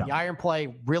 Yeah. The iron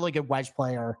play, really good wedge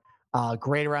player.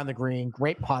 Great around the green.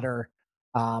 Great putter.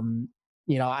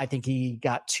 I think he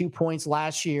got 2 points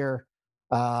last year.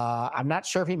 I'm not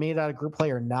sure if he made it out of group play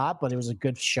or not, but it was a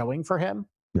good showing for him.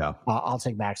 Yeah. I'll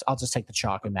take Max. I'll just take the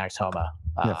chalk and Max Homa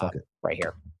fuck it. right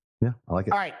here. Yeah, I like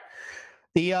it. All right.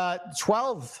 The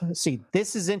 12 seed.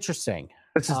 This is interesting.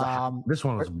 This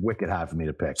one was wicked high for me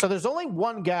to pick. So there's only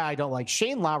one guy I don't like.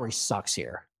 Shane Lowry sucks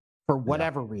here for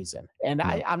whatever reason. And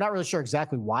I'm not really sure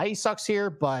exactly why he sucks here,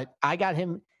 but I got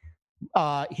him.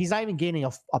 He's not even gaining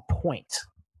a point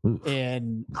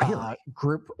in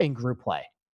group play.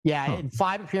 Yeah, in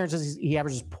 5 appearances, he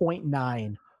averages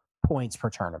 0.9 points per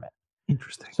tournament.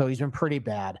 Interesting. So he's been pretty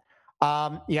bad.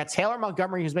 You got Taylor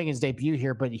Montgomery, who's making his debut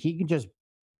here, but he can just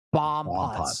bomb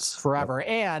putts forever. Yep.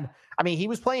 And I mean, he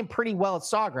was playing pretty well at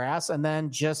Sawgrass, and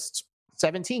then just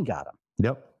 17 got him.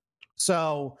 Yep.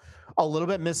 So a little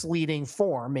bit misleading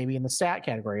form, maybe in the stat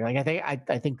category. Like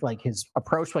I think like his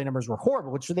approach play numbers were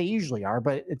horrible, which they usually are,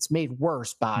 but it's made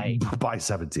worse by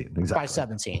 17. Exactly. By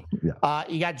 17. Yeah.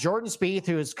 You got Jordan Spieth,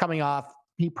 who is coming off.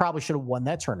 He probably should have won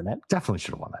that tournament. Definitely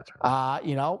should have won that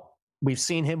tournament. We've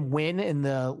seen him win in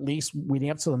the leagues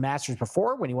leading up to the Masters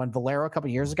before when he won Valero a couple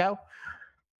of years ago.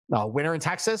 Winner in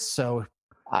Texas, so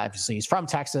obviously he's from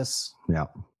Texas. Yeah,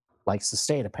 likes the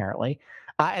state apparently.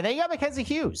 And then you got Mackenzie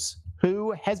Hughes,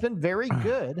 who has been very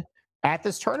good at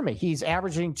this tournament. He's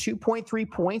averaging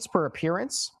 2.3 points per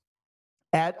appearance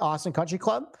at Austin Country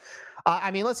Club.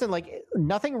 Listen, like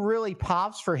nothing really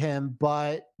pops for him,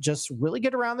 but just really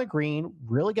good around the green,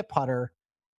 really good putter.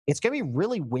 It's going to be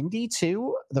really windy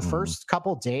too the first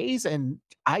couple days. And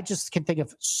I just can think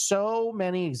of so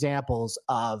many examples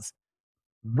of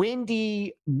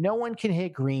windy, no one can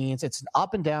hit greens. It's an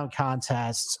up and down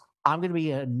contest. I'm going to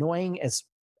be annoying as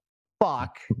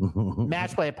fuck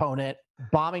match play opponent,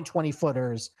 bombing 20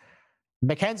 footers.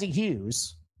 Mackenzie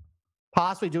Hughes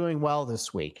possibly doing well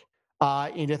this week.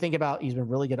 To think about, he's been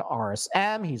really good at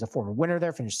RSM. He's a former winner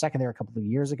there, finished second there a couple of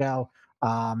years ago.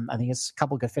 I think it's a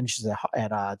couple of good finishes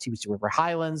at TBC River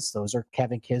Highlands. Those are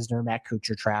Kevin Kisner, Matt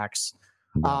Kuchar tracks.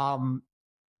 I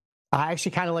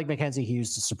actually kind of like Mackenzie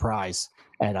Hughes to surprise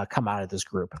and come out of this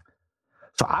group.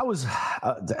 So I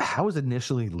was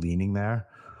initially leaning there.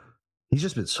 He's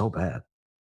just been so bad.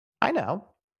 I know.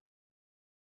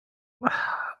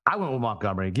 I went with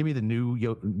Montgomery. Give me the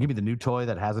new toy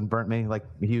that hasn't burnt me, like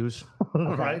Hughes.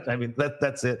 Okay. Right? I mean,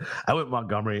 that's it. I went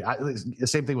Montgomery.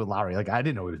 Same thing with Lowry. Like I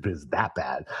didn't know he was that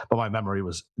bad, but my memory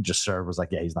was like,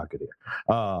 yeah, he's not good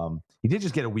here. He did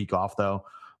just get a week off though,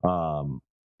 and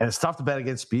it's tough to bet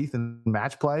against Spieth in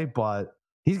match play, but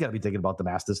he's got to be thinking about the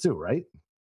Masters too, right?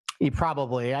 He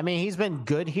probably. I mean, he's been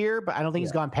good here, but I don't think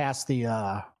he's gone past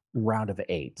the round of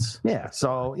 8. Yeah.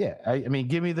 So yeah, I mean,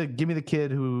 give me the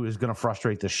kid who is going to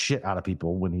frustrate the shit out of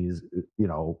people when he's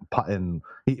putting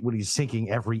when he's sinking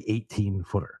every 18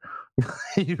 footer.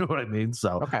 You know what I mean?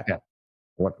 So okay.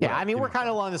 Yeah. I mean, we're kind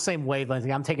of along the same wavelength.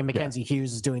 I'm taking Mackenzie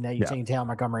Hughes is doing that. You're taking Taylor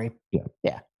Montgomery.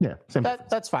 Yeah.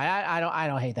 That's fine. I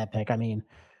don't hate that pick. I mean,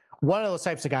 one of those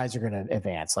types of guys are going to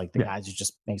advance, like the guys who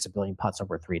just makes a billion putts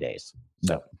over 3 days.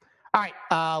 So, all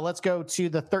right, let's go to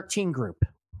the 13 group.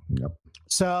 Yep.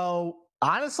 So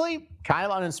honestly, kind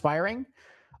of uninspiring.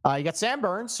 You got Sam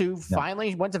Burns, who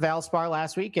finally went to Valspar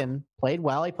last week and played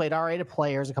well. He played R8 at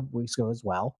Players a couple weeks ago as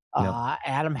well.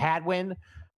 Adam Hadwin,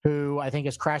 who I think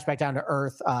has crashed back down to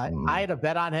earth. I had a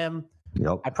bet on him.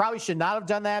 I probably should not have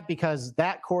done that because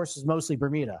that course is mostly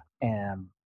Bermuda, and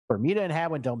Bermuda and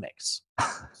Hadwin don't mix.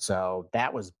 So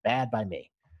that was bad by me.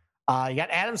 You got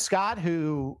Adam Scott,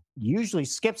 who usually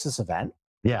skips this event.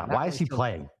 Yeah. Why is he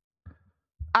playing?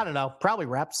 I don't know. Probably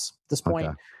reps at this point.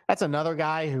 Okay. That's another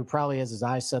guy who probably has his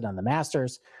eyes set on the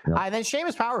Masters. And then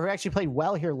Seamus Power, who actually played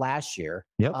well here last year.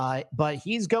 But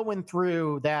he's going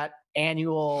through that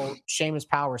annual Seamus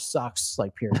Power sucks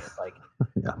period.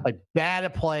 Like bad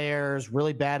at Players,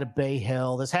 really bad at Bay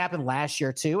Hill. This happened last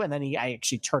year too, and then I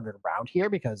actually turned it around here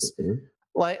because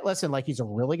he's a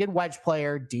really good wedge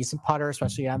player, decent putter,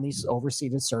 especially on these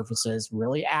overseeded surfaces,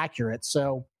 really accurate.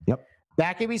 So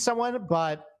that could be someone,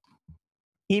 but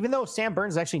even though Sam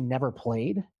Burns actually never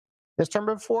played this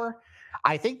tournament before,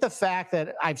 I think the fact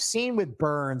that I've seen with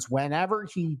Burns, whenever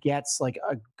he gets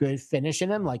a good finish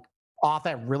in him, off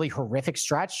that really horrific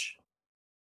stretch,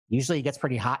 usually he gets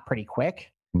pretty hot pretty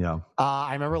quick. Yeah.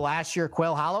 I remember last year,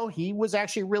 Quail Hollow, he was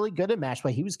actually really good at match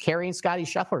play. He was carrying Scotty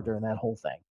Scheffler during that whole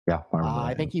thing. Yeah.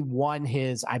 I think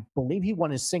I believe he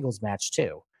won his singles match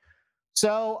too.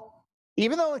 So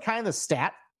even though kind of the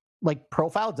stat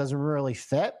profile doesn't really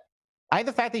fit, I think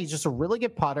the fact that he's just a really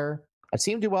good putter, I've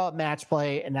seen him do well at match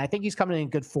play, and I think he's coming in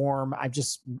good form. I've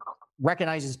just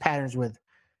recognized his patterns with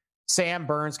Sam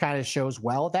Burns kind of shows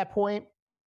well at that point.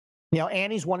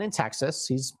 And he's won in Texas.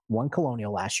 He's won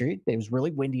Colonial last year. It was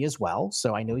really windy as well,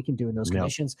 so I know he can do in those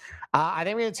conditions. I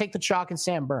think we're going to take the chalk and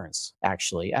Sam Burns,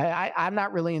 actually. I'm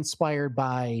not really inspired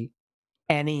by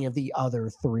any of the other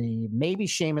 3. Maybe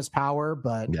Seamus Power,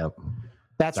 but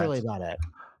that's really about it.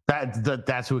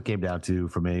 That's who it came down to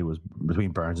for me, was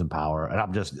between Burns and Power. And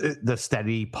I'm just the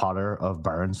steady putter of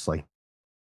Burns.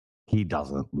 He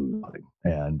doesn't lose nothing.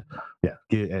 And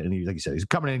and he, like you said, he's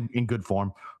coming in good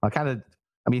form.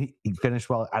 He finished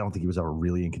well. I don't think he was ever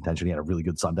really in contention. He had a really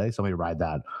good Sunday. So maybe ride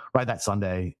that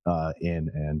Sunday in,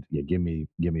 and give me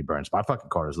Burns. My fucking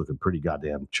card is looking pretty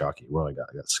goddamn chalky. What do I got?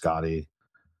 I got Scotty.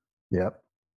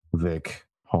 Vic,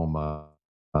 Homa,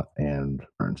 and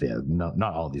Burns. Yeah,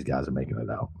 not all of these guys are making it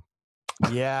out.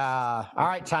 Yeah. All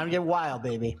right, time to get wild,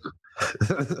 baby.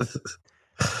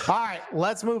 All right,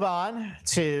 let's move on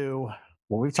to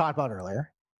what we've talked about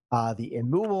earlier. The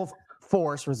immovable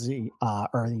force was the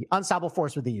unstoppable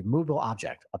force with the immovable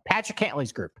object. Patrick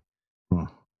Cantley's group.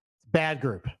 Bad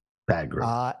group. Bad group.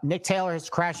 Nick Taylor has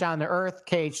crashed down to earth.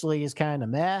 KH Lee is kind of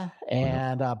meh.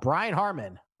 And Brian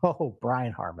Harmon. Oh,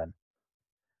 Brian Harmon.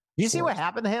 Did you see what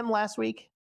happened to him last week?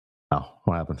 Oh,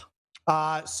 what happened?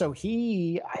 So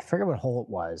I forget what hole it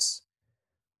was.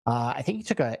 I think he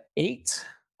took a 8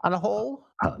 on a hole.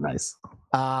 Oh, nice.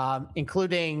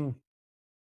 Including,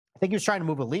 I think he was trying to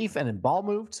move a leaf and then ball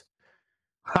moved.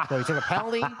 So he took a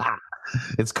penalty.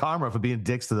 It's karma for being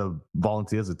dicks to the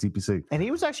volunteers at TPC. And he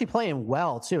was actually playing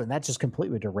well, too, and that just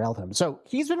completely derailed him. So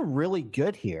he's been really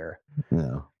good here.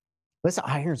 Yeah. But the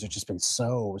irons have just been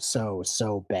so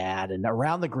bad. And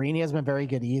around the green, he hasn't been very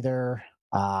good either.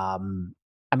 I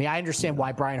understand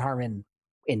why Brian Harmon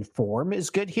in form is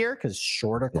good here, because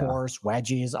shorter course,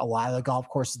 wedges, a lot of the golf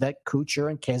courses that Kuchar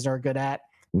and Kisner are good at.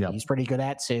 Yep. He's pretty good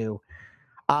at, too.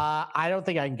 I don't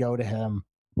think I can go to him.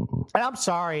 Mm-hmm. And I'm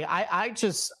sorry.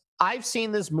 I've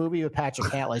seen this movie with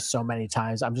Patrick Cantley so many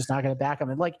times. I'm just not going to back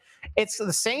him. And it's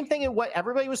the same thing in what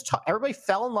everybody was. Everybody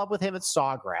fell in love with him at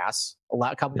Sawgrass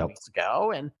a couple of weeks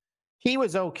ago, and he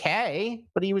was okay,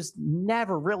 but he was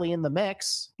never really in the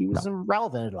mix. He was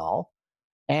irrelevant at all.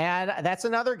 And that's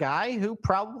another guy who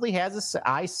probably has an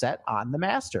eye set on the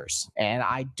Masters, and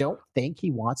I don't think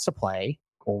he wants to play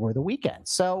over the weekend.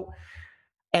 So,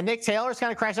 and Nick Taylor's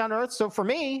kind of crashed down to earth. So for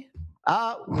me,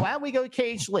 why don't we go to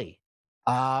KH Lee?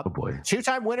 Oh boy.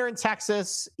 2-time winner in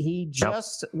Texas. He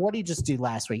just what did he just do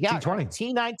last week? Yeah,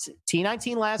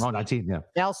 T19 last week. 19, yeah.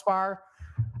 Valspar.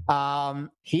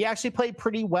 He actually played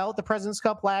pretty well at the President's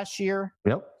Cup last year.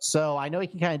 Yep. So I know he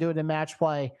can kind of do it in match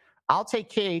play. I'll take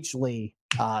KH Lee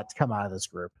to come out of this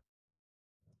group.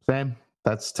 Same.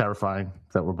 That's terrifying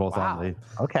that we're both on Lee.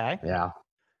 Okay. Yeah.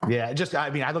 Yeah.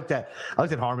 I looked at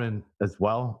Harmon as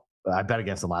well. I bet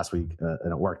against him last week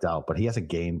and it worked out, but he hasn't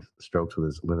gained strokes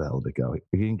with where the hell did it go?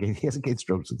 He hasn't gained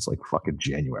strokes since like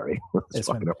January. With his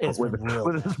approach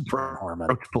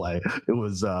play. It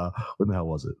was when the hell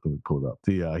was it? Let me pull it up.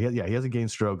 He hasn't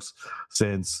gained strokes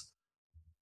since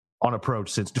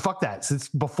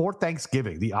before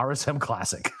Thanksgiving, the RSM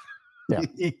Classic.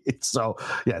 Yeah. So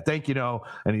thank you.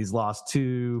 And he's lost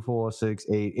 2, 4, 6,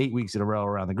 8 weeks in a row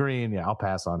around the green. Yeah, I'll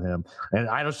pass on him. And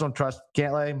I just don't trust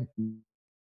Cantlay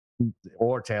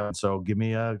or Taylor. So give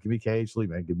me KH Lee,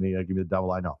 man. Give me the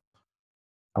double I know.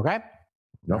 Okay.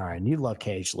 Nope. All right. And you love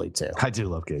KH Lee too. I do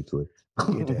love KH Lee.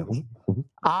 You do.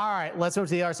 All right. Let's move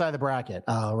to the other side of the bracket.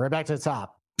 Right back to the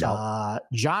top. Yep.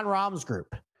 John Rahm's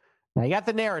group. Now you got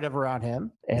the narrative around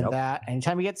him, and that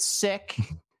anytime he gets sick,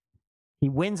 he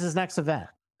wins his next event.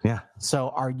 Yeah. So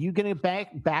are you going to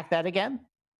back that again?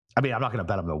 I mean, I'm not going to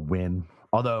bet him to win.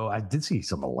 Although I did see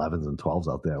some 11s and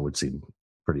 12s out there, which seemed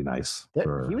pretty nice.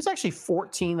 He was actually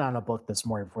 14 on a book this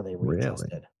morning before they readjusted.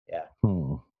 Really? Yeah.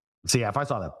 So if I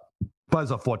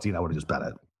saw 14, I would have just bet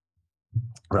it.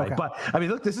 Right. Okay. But I mean,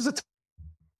 look, this is a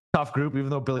tough group, even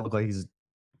though Billy looked like he's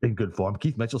in good form.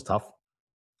 Keith Mitchell's tough.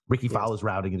 Ricky Fowler's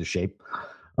rounding into shape.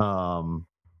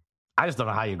 I just don't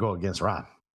know how you go against Rahm.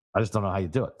 I just don't know how you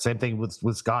do it. Same thing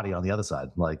with Scotty on the other side.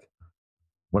 Like,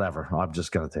 whatever. I'm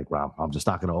just going to take Rahm. I'm just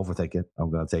not going to overthink it.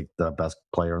 I'm going to take the best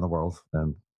player in the world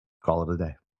and call it a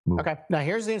day. Okay. Now,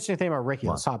 here's the interesting thing about Ricky.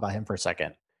 Let's talk about him for a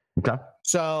second. Okay.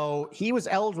 So he was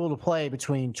eligible to play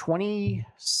between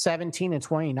 2017 and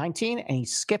 2019, and he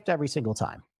skipped every single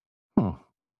time.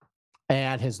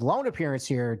 And his lone appearance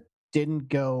here didn't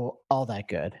go all that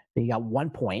good. He got 1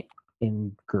 point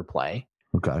in group play.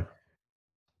 Okay.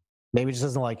 Maybe just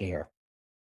doesn't like it here.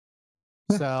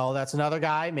 So that's another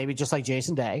guy, maybe just like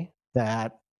Jason Day,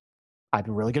 that I've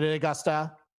been really good at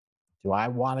Augusta. Do I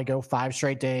want to go 5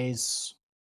 straight days?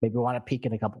 Maybe want to peak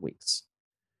in a couple weeks.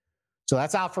 So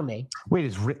that's out for me. Wait,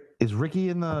 is Ricky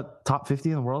in the top 50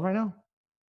 in the world right now?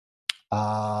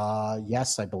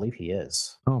 Yes, I believe he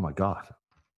is. Oh my God.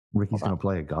 Ricky's going to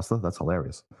play Augusta? That's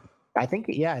hilarious. I think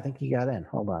he got in.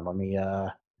 Hold on. Let me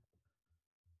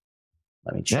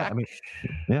check.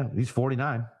 Yeah, he's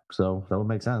 49, so that would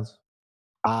make sense.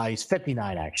 He's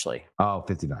 59 actually. Oh,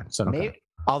 59. So okay. Maybe,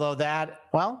 although then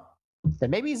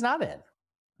maybe he's not in.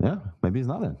 Yeah, maybe he's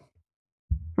not in.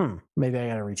 Maybe I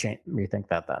got to rethink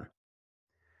that then.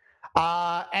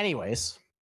 Anyways,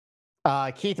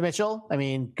 Keith Mitchell. I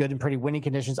mean, good and pretty winning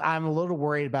conditions. I'm a little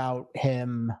worried about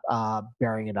him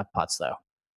burying enough putts though.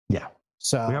 Yeah.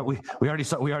 So we already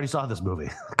saw this movie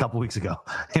a couple weeks ago.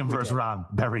 Him versus Rahm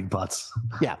burying putts.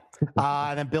 Yeah.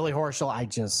 And then Billy Horschel, I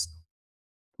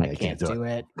can't do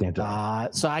it. Can't do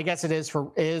it. So I guess it is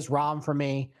Rahm for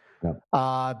me.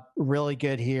 Really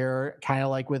good here. Kind of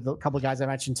like with a couple of guys I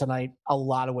mentioned tonight, a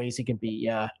lot of ways he can beat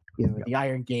you, either with the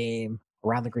iron game,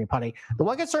 around the green putting. The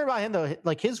one concern about him, though,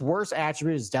 like his worst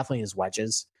attribute is definitely his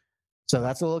wedges. So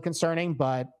that's a little concerning,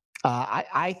 but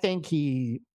I think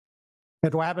if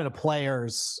what happened to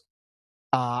players,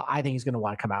 I think he's going to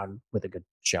want to come out with a good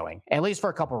showing, at least for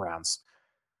a couple rounds.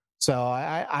 So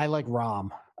I like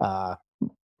Rom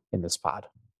in this pod.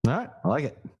 All right. I like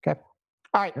it. Okay.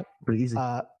 All right. Yep, pretty easy.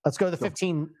 Let's go to the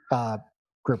 15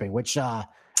 grouping, which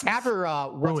after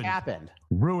what's happened.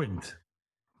 Ruined.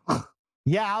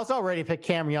 Yeah, I was already picked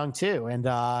Cam Young too. And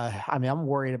I'm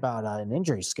worried about an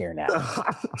injury scare now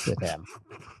with him.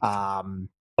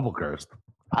 Double cursed.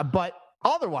 But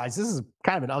otherwise, this is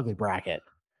kind of an ugly bracket.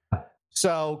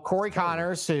 So Corey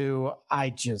Connors, who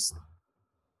I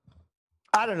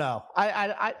don't know.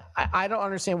 I don't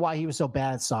understand why he was so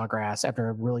bad at Sawgrass after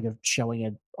a really good showing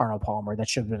at Arnold Palmer. That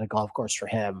should have been a golf course for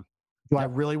him. Do I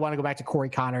really want to go back to Corey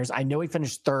Connors? I know he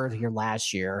finished third here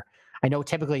last year. I know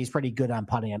typically he's pretty good on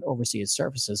putting on overseas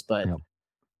surfaces, but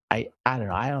I don't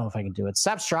know. I don't know if I can do it.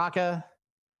 Sepp Straka.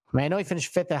 I know he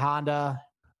finished fifth at Honda.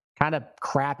 Kind of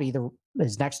crappy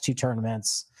his next two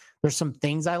tournaments. There's some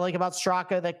things I like about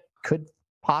Straka that could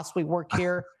possibly work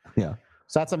here. Yeah.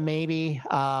 So that's a maybe.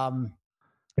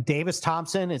 Davis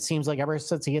Thompson, it seems like ever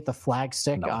since he hit the flag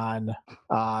stick on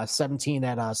 17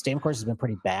 at Stam Course has been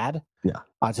pretty bad. Yeah.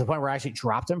 To the point where I actually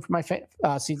dropped him for my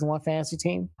season 1 fantasy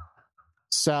team.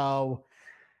 So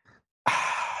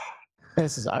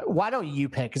this is why don't you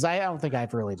pick? Because I don't think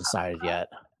I've really decided yet.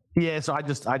 Yeah, so I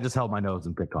just held my nose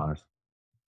and picked Connors.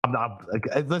 I'm not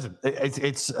listen.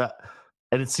 It's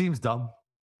and it seems dumb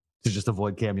to just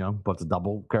avoid Cam Young, but it's a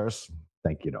double curse.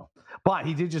 Thank you, though. But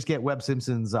he did just get Webb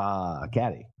Simpson's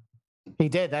caddy. He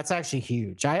did. That's actually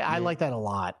huge. I like that a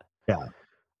lot. Yeah.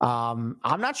 I'm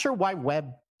not sure why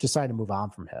Webb decided to move on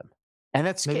from him, and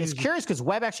it's curious because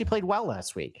Webb actually played well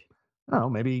last week. Oh,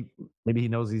 maybe he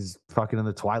knows he's fucking in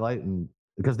the twilight, and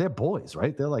because they're boys,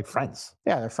 right? They're like friends.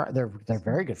 Yeah, they're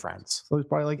very good friends. So he's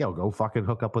probably like, yo, go fucking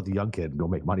hook up with the young kid and go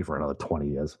make money for another 20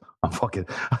 years. I'm fucking.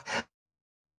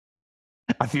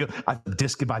 I feel I'm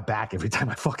disking my back every time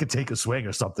I fucking take a swing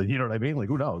or something. You know what I mean? Like,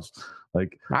 who knows?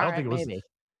 Like, I don't think it was. Maybe.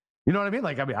 You know what I mean?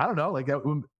 Like, I don't know. Like that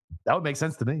would make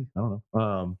sense to me. I don't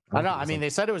know. I know. I mean, they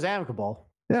said it was amicable.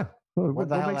 Yeah, we'll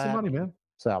make some money, man.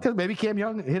 So because maybe Cam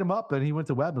Young hit him up and he went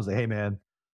to Webb and was like, "Hey, man,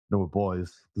 we're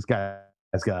boys. This guy's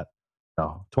got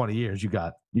 20 years. You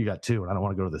got 2, and I don't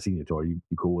want to go to the senior tour. You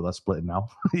cool with us splitting now?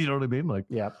 You know what I mean? Like,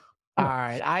 yep. All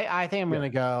right, I think I'm going to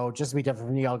go just to be different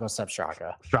from you. I'll go Sepp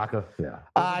Straka. Straka, yeah.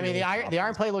 I mean, the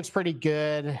iron play looks pretty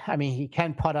good. I mean, he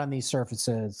can putt on these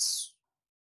surfaces.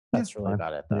 That's really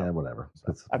about it, though. Yeah, whatever.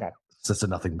 Okay, it's just a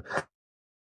nothing.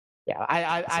 Yeah,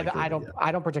 I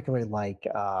don't particularly like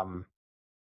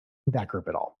that group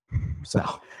at all. So,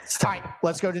 all right,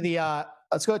 let's go to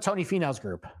Tony Finau's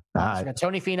group. So we got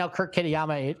Tony Finau, Kurt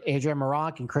Kitayama, Adrian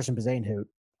Meronk, and Christian Bezainhout.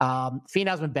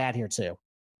 Finau's been bad here too.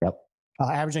 Yep.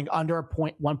 Averaging under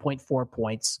 1.4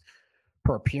 points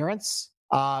per appearance.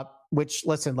 Which,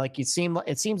 listen, like it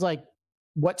seems like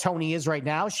what Tony is right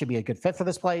now should be a good fit for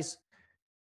this place.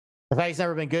 The fact he's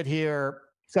never been good here.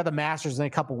 He's got the Masters in a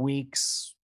couple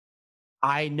weeks.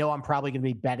 I know I'm probably going to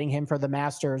be betting him for the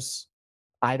Masters.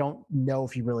 I don't know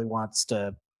if he really wants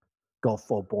to go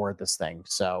full board this thing.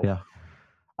 So,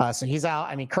 yeah. So he's out.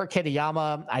 I mean, Kurt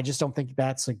Kitayama, I just don't think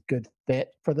that's a good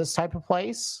fit for this type of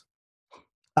place.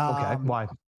 Okay. Why?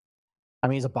 I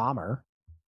mean, he's a bomber.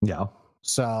 Yeah.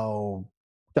 So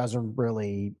doesn't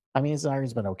really. I mean, his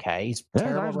iron's been okay. He's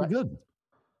terrible. Good.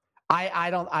 I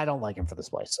don't like him for this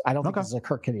place. I don't think this is a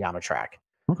Kurt Kitayama track.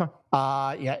 Okay.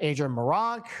 Yeah, Adrian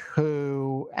Meronk,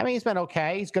 who I mean, he's been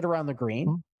okay. He's good around the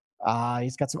green.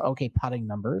 He's got some okay putting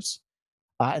numbers.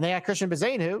 And they got Christian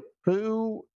Bezainhout,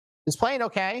 who is playing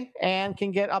okay and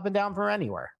can get up and down from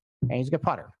anywhere. And he's a good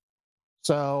putter.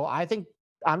 So I think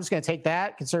I'm just going to take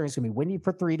that, considering it's going to be windy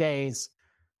for 3 days.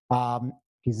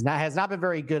 Has not been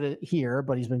very good at here,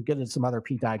 but he's been good at some other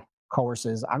P-Dye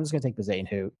courses. I'm just going to take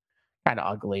Bezainhout. Kind of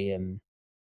ugly, and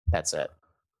that's it.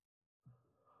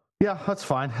 Yeah, that's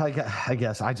fine. I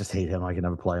guess I just hate him. I can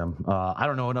never play him. I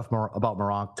don't know enough more about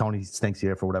Meronk. Tony stinks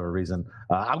here for whatever reason.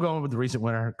 I'm going with the recent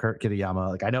winner, Kurt Kitayama.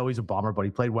 Like, I know he's a bomber, but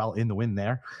he played well in the win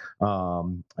there.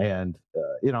 And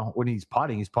when he's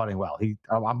putting well.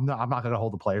 I'm not going to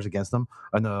hold the players against him.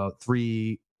 And the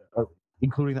 3,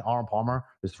 including the Arnold Palmer,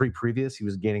 his 3 previous, he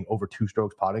was gaining over 2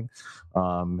 strokes putting.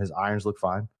 His irons look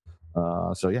fine.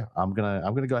 So yeah, I'm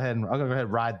gonna go ahead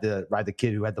and ride the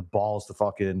kid who had the balls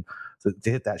to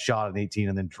hit that shot in 18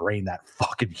 and then drain that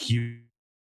fucking huge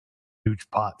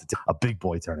pot to a big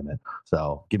boy tournament.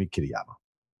 So give me Kitayama.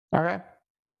 Okay.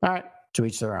 All right. To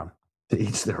each their own. To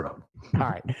each their own. All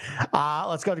right.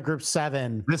 Let's go to Group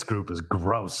 7. This group is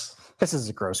gross. This is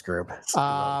a gross group.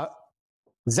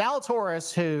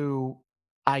 Zalatoris, who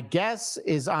I guess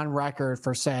is on record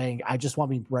for saying, I just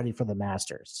want to be ready for the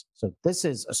Masters. So this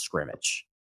is a scrimmage.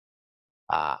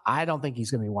 I don't think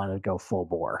he's going to be wanting to go full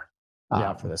bore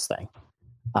for this thing.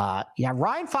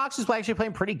 Ryan Fox is actually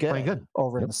playing pretty good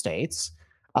over in the States.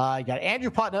 You got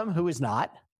Andrew Putnam, who is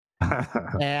not.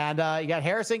 And you got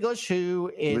Harris English,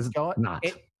 who is going not.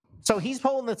 So he's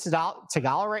pulling the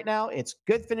Tagala right now. It's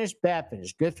good finish, bad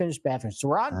finish, good finish, bad finish. So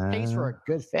we're on pace for a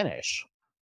good finish.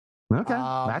 Okay,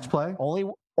 match play.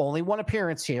 Only one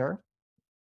appearance here.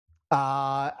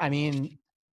 I mean,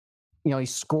 he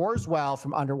scores well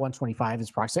from under 125.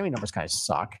 His proximity numbers kind of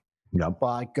suck. Yep.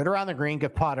 But good around the green,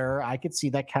 good putter. I could see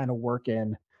that kind of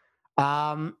working.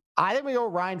 I think we go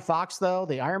with Ryan Fox, though.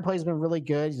 The iron play has been really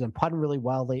good. He's been putting really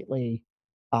well lately.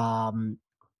 I'm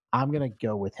going to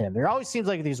go with him. There always seems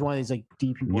like he's one of these like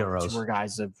DP World Tour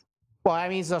guys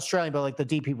he's Australian, but like the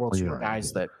DP World Tour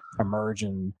guys that emerge,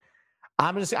 and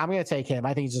I'm going to take him.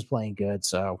 I think he's just playing good.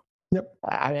 So, yep.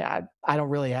 I don't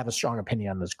really have a strong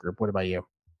opinion on this group. What about you?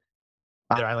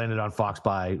 There, I landed on Fox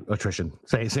by attrition.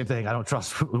 Same thing. I don't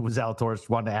trust Zalatoris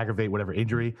wanting to aggravate whatever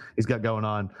injury he's got going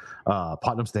on.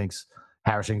 Putnam stinks.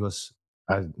 Harris English.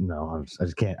 I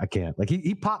just can't. I can't. Like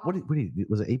he popped. What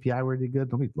was it? API where he did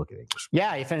good? Let me look at English.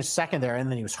 Yeah, he finished second there, and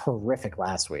then he was horrific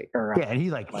last week. And he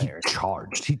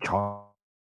charged. He charged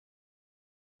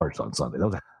on Sunday.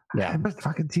 That was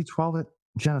fucking T12 at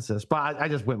Genesis. But I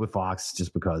just went with Fox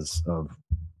just because of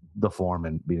the form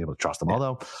and being able to trust him. Yeah.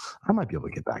 Although I might be able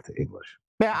to get back to English.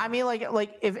 Yeah, I mean,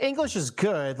 like if English is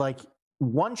good, like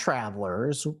won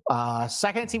Travelers,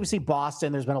 second at TBC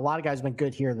Boston. There's been a lot of guys who've been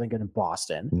good here than good in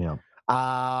Boston. Yeah.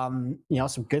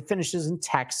 Some good finishes in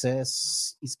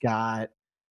Texas. He's got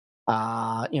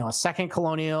a second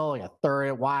Colonial, like a third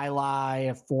at Waialae,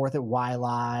 a fourth at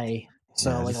Waialae. So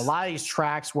a lot of these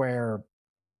tracks where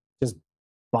just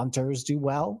bunters do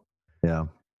well. Yeah.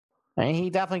 And he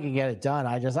definitely can get it done.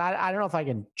 I don't know if I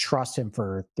can trust him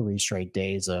for 3 straight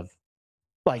days of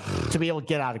to be able to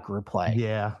get out of group play.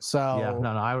 Yeah. So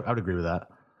I would agree with that.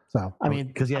 So I mean,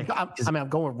 because I'm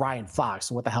going with Ryan Fox.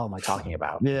 So what the hell am I talking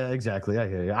about? Yeah, exactly. I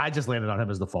hear you. I just landed on him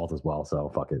as the fault as well.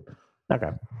 So fuck it.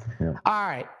 Okay. Yeah. All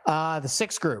right. The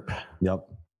 6th group. Yep.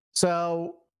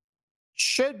 So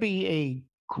should be a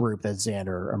group that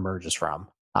Xander emerges from.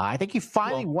 I think he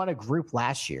finally won a group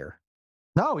last year.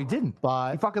 No, he didn't.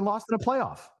 But he fucking lost in a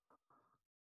playoff.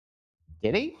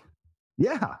 Did he?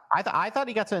 Yeah. I thought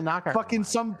he got to the knockout. Fucking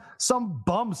some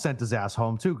bum sent his ass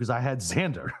home too because I had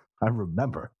Xander. I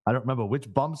remember. I don't remember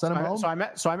which bum sent him home. So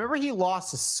I remember he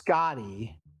lost to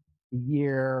Scotty the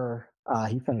year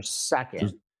he finished second.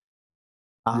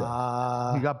 He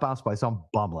got bounced by some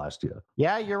bum last year.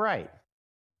 Yeah, you're right.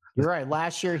 You're right.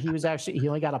 Last year he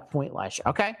only got a point last year.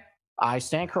 Okay. I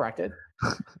stand corrected.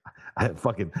 I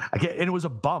can't, and it was a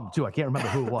bum too. I can't remember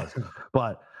who it was,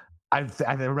 but I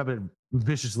remember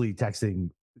viciously texting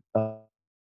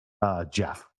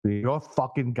Jeff. Your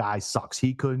fucking guy sucks.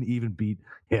 He couldn't even beat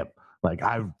him. Like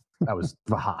I was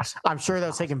hot. I'm sure that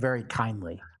was taken very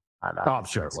kindly. I'm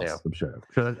sure it was. I'm sure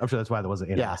that's why there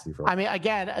wasn't animosity for him. I mean,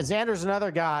 again, Xander's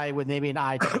another guy with maybe an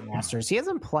eye to the Masters. He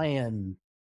hasn't playing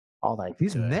all that.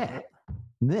 He's meh.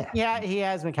 Yeah, he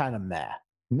has been kind of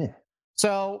meh.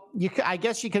 So I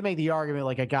guess you could make the argument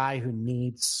like a guy who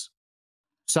needs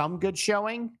some good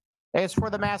showing as for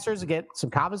the Masters to get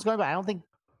some confidence going, but I don't think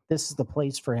this is the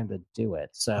place for him to do it.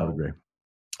 So I would agree.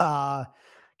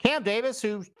 Cam Davis,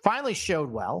 who finally showed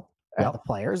well at the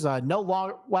Players,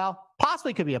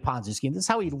 possibly could be a Ponzi scheme. This is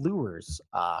how he lures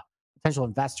potential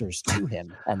investors to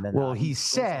him. And then, he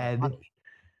said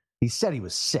he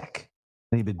was sick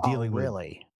and he'd been dealing with.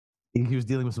 Really? He was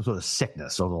dealing with some sort of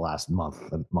sickness over the last month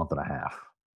and a half.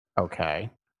 Okay.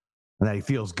 And that he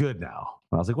feels good now.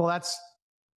 And I was like, well, that's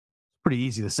pretty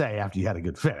easy to say after you had a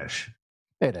good finish.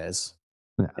 It is.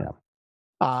 Yeah.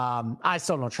 I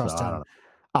still don't trust him.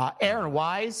 Aaron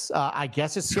Wise, I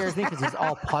guess it scares me because he's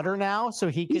all putter now, so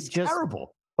he's just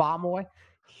terrible. Bomb away.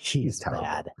 He's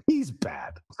bad. He's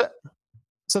bad.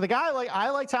 So the guy I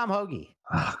like Tom Hoagie.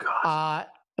 Oh god.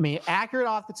 I mean, accurate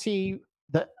off the tee.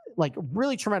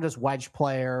 Really tremendous wedge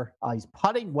player. He's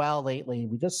putting well lately.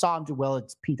 We just saw him do well at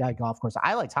Pete Dye Golf Course.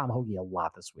 I like Tom Hoagie a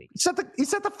lot this week. He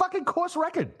set the fucking course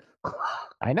record.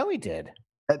 I know he did.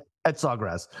 At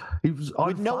Sawgrass. He was on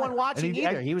with no one watching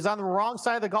either. He was on the wrong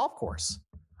side of the golf course.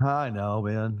 I know,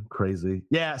 man. Crazy.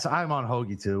 Yeah, so I'm on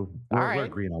Hoagie too. We're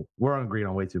agreeing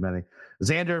on way too many.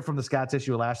 Xander from the Scott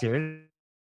issue last year.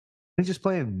 He's just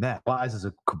playing net. Wise is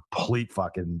a complete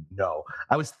fucking no.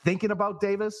 I was thinking about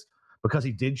Davis because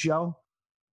he did show,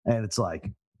 and it's like,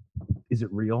 is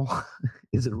it real?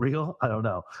 Is it real? I don't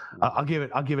know. I'll give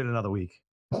it another week.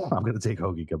 I'm gonna take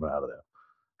Hoagie coming out of there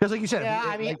because, like you said,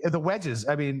 like, the wedges.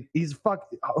 I mean, he's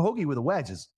Hoagie with a wedge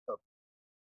is a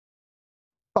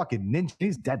fucking ninja.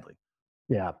 He's deadly.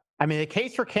 Yeah. I mean, the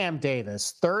case for Cam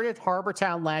Davis, 3rd at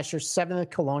Harbortown last year, 7th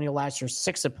at Colonial last year,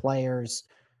 6th at Players,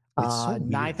 so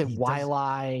 9th at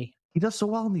Wiley. He does so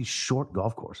well on these short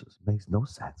golf courses. It makes no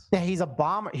sense. Yeah, he's a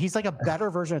bomber. He's like a better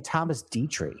version of Thomas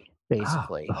Dietrich,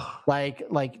 basically. Like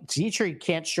Dietrich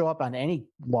can't show up on any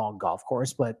long golf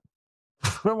course, but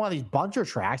on one of these buncher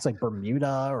tracks like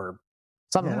Bermuda or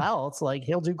something else, like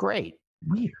he'll do great.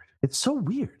 Weird. It's so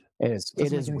weird. It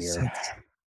is weird. Sense.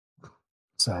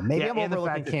 So maybe I'm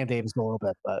overlooking Cam Davis a little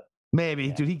bit, but maybe,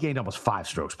 dude, he gained almost 5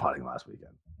 strokes putting last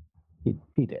weekend.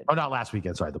 He did. Oh, not last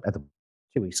weekend. Sorry, at the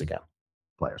 2 weeks ago.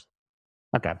 Players.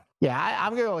 Okay. Yeah,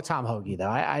 I'm gonna go with Tom Hoagie though.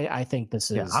 I think this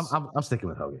is. Yeah, I'm sticking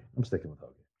with Hoagie.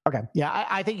 Okay. Yeah,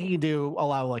 I think he can do a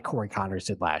lot like Corey Connors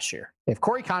did last year. If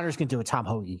Corey Connors can do it, Tom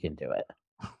Hoagie can do it.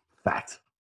 Fact.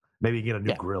 Maybe you get a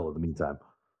new grill in the meantime.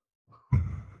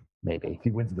 Maybe if he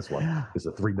wins this one, it's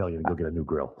a $3 million. Go get a new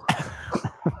grill.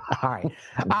 All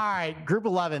right. Group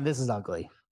 11. This is ugly.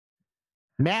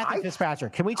 Matthew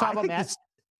Fitzpatrick. Can we talk about Matt?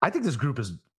 I think this group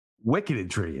is wicked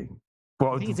intriguing.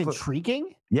 Well, I think it's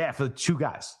intriguing. Yeah, for the 2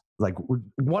 guys. Like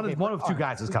one of 2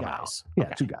 guys is coming out. Yeah,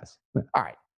 okay. 2 guys. Yeah. All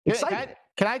right.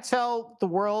 Can I tell the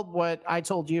world what I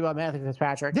told you about Matthew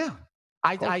Fitzpatrick? Yeah.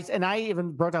 I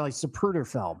even wrote down like Zapruder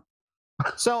film.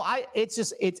 So I've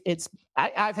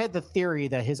had the theory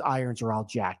that his irons are all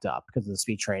jacked up because of the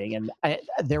speed training, and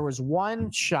there was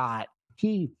one shot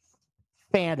he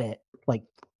fanned it like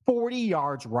 40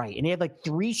 yards right, and he had like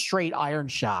 3 straight iron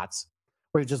shots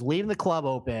where he was just leaving the club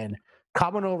open,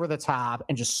 coming over the top,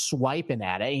 and just swiping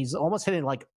at it. He's almost hitting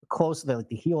like close to the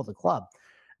heel of the club.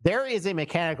 There is a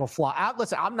mechanical flaw.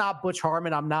 Listen, I'm not Butch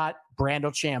Harmon. I'm not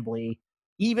Brando Chambly.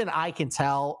 Even I can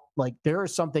tell, like, there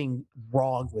is something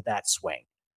wrong with that swing.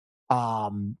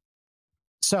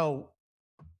 So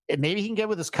maybe he can get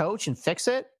with his coach and fix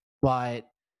it, but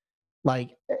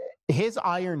like his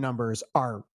iron numbers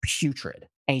are putrid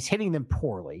and he's hitting them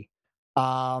poorly.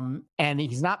 And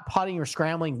he's not putting or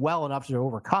scrambling well enough to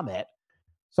overcome it.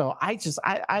 So I'm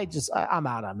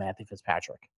out on Matthew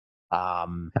Fitzpatrick. I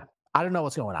don't know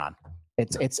what's going on.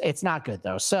 It's not good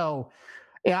though. So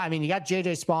yeah, I mean, you got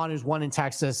JJ Spawn, who's won in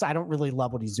Texas. I don't really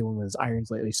love what he's doing with his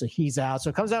irons lately, so he's out. So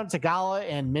it comes down to Tagala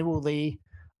and Minwoo Lee.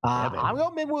 I'm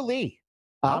going Minwoo Lee.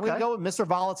 I'm going to go with Mr.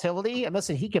 Volatility. And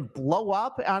listen, he can blow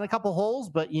up on a couple holes,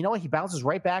 but you know what? He bounces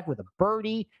right back with a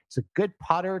birdie. He's a good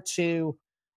putter too.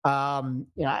 I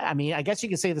mean, I guess you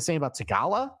can say the same about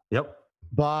Tagala. Yep.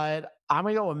 But I'm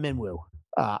going to go with Minwoo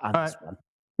on this one.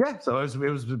 Yeah, so it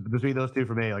was between those 2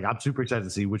 for me. Like, I'm super excited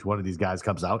to see which one of these guys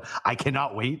comes out. I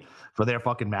cannot wait for their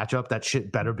fucking matchup. That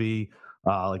shit better be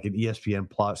like an ESPN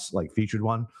Plus like featured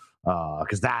one,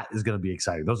 because that is going to be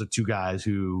exciting. Those are 2 guys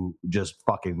who just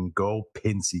fucking go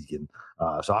pin seeking.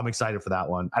 So I'm excited for that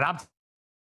one, and I'm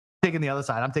taking the other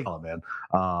side. I'm taking man.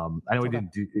 I know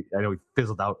I know we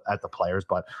fizzled out at the Players,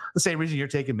 but the same reason you're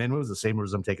taking Minwoo is the same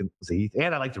reason I'm taking Zahith,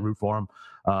 and I like to root for him.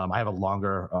 I have a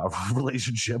longer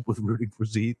relationship with rooting for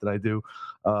Zahith than I do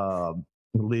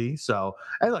Lee. So,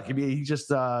 and look, he just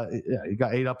he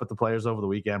got ate up at the Players over the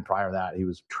weekend. Prior to that, he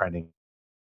was trending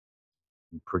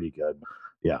pretty good.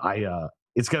 Yeah,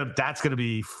 that's gonna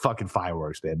be fucking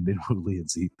fireworks, man. Minwoo Lee and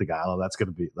Zahith Tagala.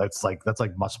 That's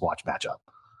like must watch matchup.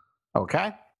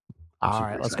 Okay. All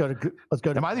right, let's go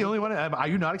to. Am I the only one? Are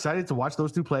you not excited to watch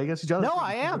those 2 play against each other? No,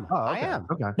 I am. Oh, okay. I am.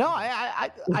 Okay. No,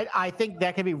 I think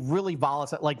that can be really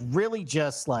volatile, like really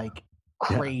just like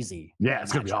crazy. Yeah,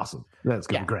 it's gonna be awesome. Yeah, it's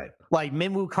gonna be great. Like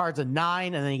Minwoo cards a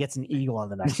 9, and then he gets an eagle on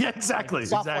the next. Yeah, exactly.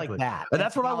 Stuff like that. And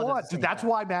that's what I want. Dude, that's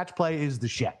why match play is the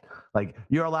shit. Like,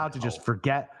 you're allowed to just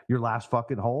forget your last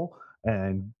fucking hole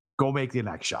and go make the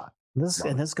next shot.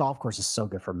 This golf course is so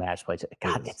good for match play.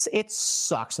 God, it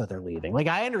sucks that they're leaving. Like,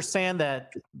 I understand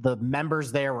that the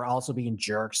members there were also being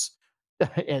jerks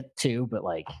too, but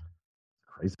like,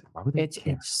 crazy. Why would they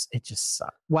it just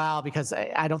sucks. Wow, because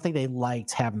I don't think they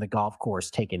liked having the golf course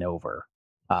taken over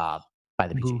by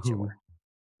the PGA Tour.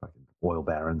 Fucking oil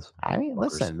barons. I mean,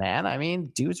 listen, man. I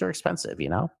mean, dudes are expensive, you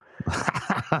know.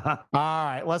 All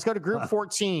right, let's go to Group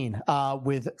 14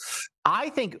 with, I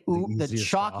think, the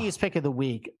chalkiest pick of the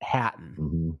week, Hatton.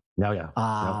 Mm-hmm. Oh,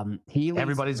 yeah. He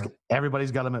everybody's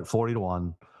got him at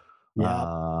 40-1.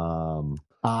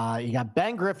 Yeah. You got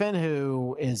Ben Griffin,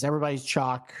 who is everybody's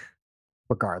chalk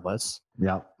regardless.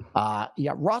 Yeah. You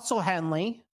got Russell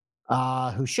Henley,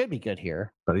 who should be good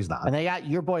here. But he's not. And they got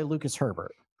your boy Lucas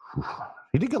Herbert.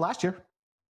 He did good last year.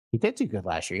 He did do good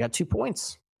last year. He got 2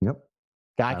 points. Yep.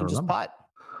 Guy can just putt.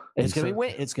 It's gonna be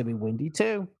It's gonna be windy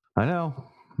too. I know.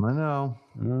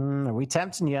 Are we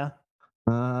tempting you?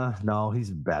 No, he's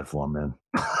in bad form, man.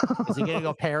 Is he gonna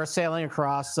go parasailing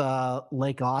across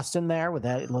Lake Austin there with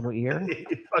that little ear?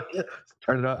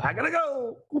 Turn it up. I gotta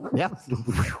go. Yeah.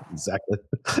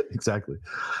 Exactly.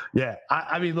 Yeah.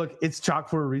 I mean, look, it's chalk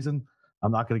for a reason.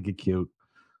 I'm not gonna get cute.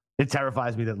 It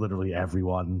terrifies me that literally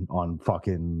everyone is on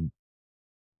him.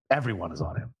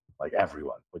 Like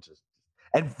everyone,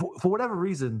 and for whatever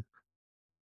reason,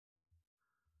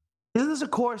 isn't this a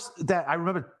course that I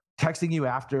remember texting you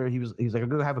after he's like, I'm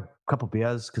gonna have a couple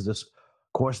beers because this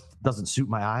course doesn't suit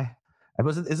my eye. And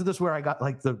isn't this where I got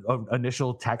like the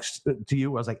initial text to you?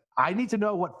 I was like, I need to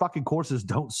know what fucking courses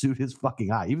don't suit his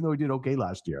fucking eye, even though he did okay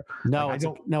last year. No,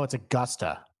 it's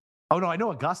Augusta. Oh no, I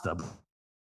know Augusta,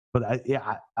 but I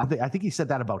think he said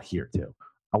that about here too.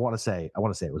 I want to say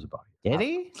it was about here. Did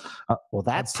he? Well,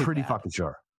 that's I'm pretty fucking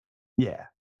sure. Yeah,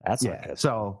 that's not good.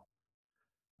 So,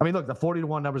 I mean, look, the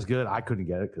 40-1 number is good. I couldn't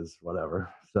get it because whatever.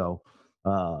 So,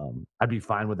 I'd be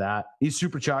fine with that. He's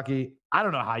super chalky. I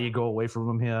don't know how you go away from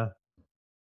him here.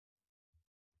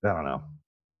 I don't know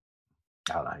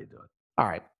how you do it. All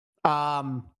right.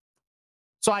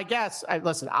 So I guess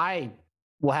I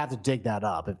will have to dig that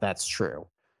up if that's true.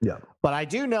 Yeah. But I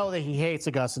do know that he hates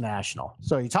Augusta National.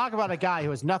 So you talk about a guy who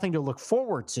has nothing to look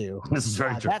forward to. This is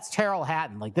very true. That's Terrell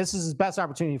Hatton. Like, this is his best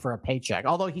opportunity for a paycheck.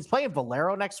 Although he's playing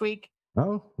Valero next week.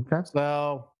 Oh, okay.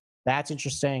 So that's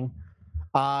interesting.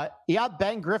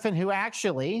 Ben Griffin, who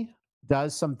actually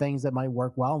does some things that might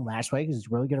work well in last week.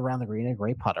 He's really good around the green, a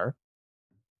great putter.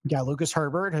 You got Lucas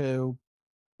Herbert, who,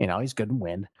 he's good in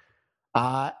wind.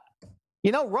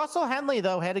 Russell Henley,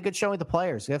 though, had a good showing with the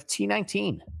Players. He have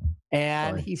T19.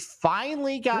 And he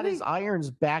finally got his irons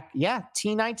back. Yeah,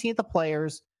 T19 at the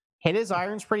Players. Hit his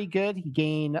irons pretty good. He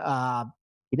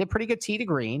did pretty good tee to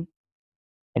green.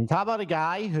 And you talk about a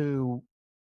guy who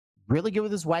really good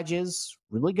with his wedges,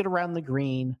 really good around the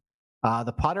green.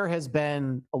 The putter has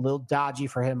been a little dodgy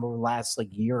for him over the last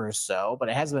year or so, but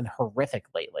it hasn't been horrific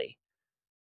lately.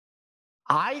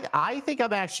 I think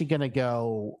I'm actually going to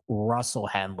go Russell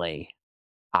Henley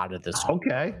out of this.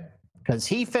 Okay. Because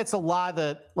he fits a lot of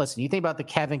the, listen, you think about the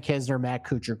Kevin Kisner, Matt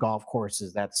Kuchar golf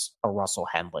courses, that's a Russell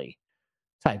Henley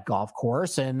type golf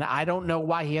course. And I don't know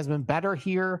why he hasn't been better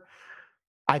here.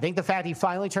 I think the fact he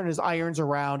finally turned his irons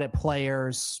around at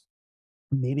Players,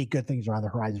 maybe good things are on the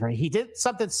horizon, right? He did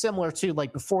something similar to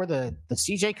before the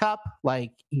CJ Cup.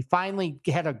 He finally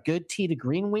had a good tee to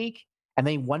green week and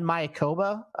then he won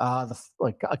Mayakoba a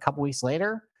couple weeks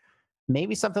later.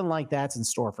 Maybe something like that's in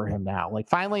store for him now.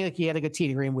 Finally, he had a good tee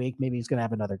to green week. Maybe he's going to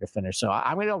have another good finish. So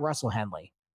I'm going to go Russell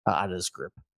Henley out of this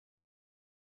group.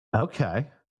 Okay.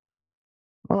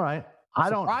 All right.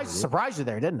 I surprised you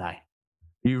there, didn't I?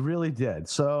 You really did.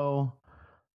 So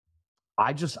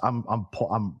I'm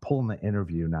pulling the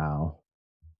interview now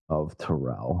of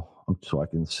Terrell so I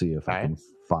can see if I can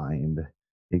find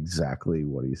exactly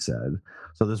what he said.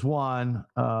 So there's one,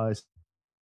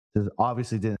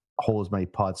 obviously didn't hole as many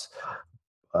putts.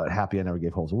 Happy I never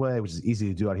gave holes away, which is easy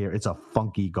to do out here. It's a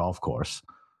funky golf course.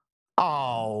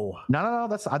 Oh no,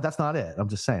 that's not it. I'm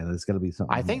just saying it's going to be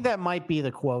something. I think that might be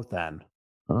the quote then.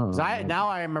 Now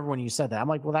I remember when you said that. I'm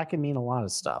like, well, that can mean a lot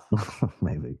of stuff.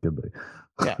 Maybe it could be.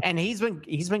 Yeah, and he's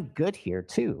been good here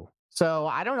too. So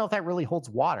I don't know if that really holds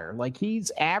water.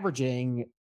 He's averaging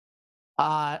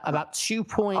about 2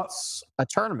 points a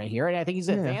tournament here, and I think he's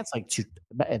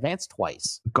advanced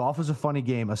twice. Golf is a funny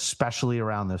game, especially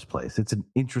around this place. It's an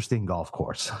interesting golf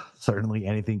course. Certainly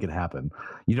anything can happen.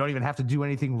 You don't even have to do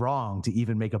anything wrong to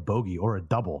even make a bogey or a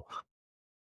double.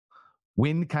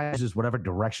 Wind kind of just whatever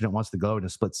direction it wants to go in a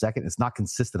split second. It's not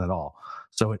consistent at all.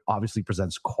 So it obviously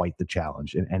presents quite the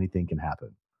challenge, and anything can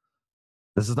happen.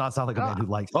 This does not sound like a man who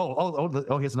likes.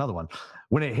 Here's another one.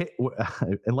 When it hit,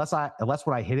 unless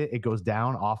when I hit it, it goes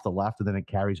down off the left and then it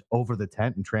carries over the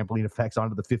tent and trampoline effects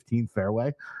onto the 15th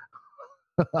fairway.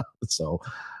 So,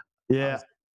 yeah.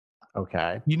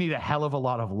 Okay. You need a hell of a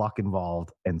lot of luck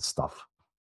involved and stuff.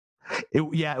 It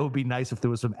would be nice if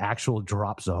there was some actual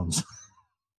drop zones.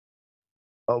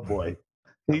 Oh boy,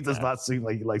 he does not seem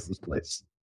like he likes this place.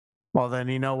 Well, then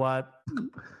you know what?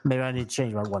 Maybe I need to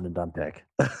change my one and done pick.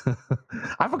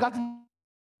 I forgot to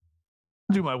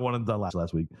do my one and done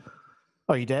last week.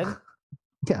 Oh, you did?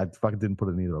 Yeah, I fucking didn't put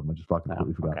in either of them. I just fucking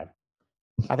completely forgot. Okay.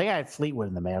 I think I had Fleetwood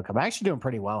in the Mayo Cup. I'm actually doing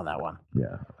pretty well in that one.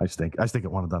 Yeah, I stink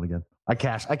at one and done again. I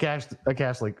cashed like.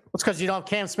 It's because you don't have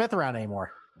Cam Smith around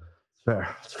anymore. It's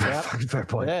fair. It's fair. Yep. Fair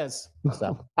point. It is.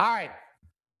 So, all right.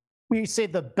 we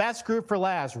saved the best group for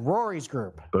last. Rory's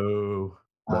group. Boo.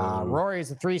 Rory is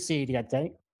the 3 seed. You got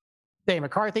Danny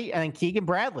McCarthy and then Keegan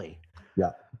Bradley.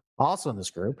 Yeah. Also in this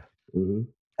group. Mm-hmm.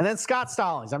 And then Scott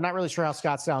Stallings. I'm not really sure how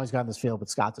Scott Stallings got in this field, but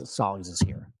Scott Stallings is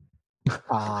here.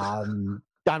 I'm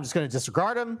just going to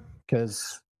disregard him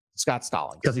because Scott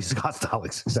Stallings. Because he's Scott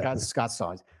Stallings. Exactly. Scott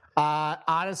Stallings.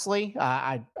 Honestly,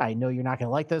 I know you're not going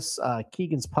to like this.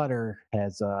 Keegan's putter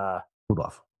has cooled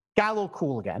off. Got a little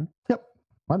cool again. Yep.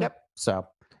 So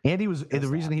Andy was the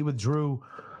reason he withdrew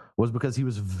was because he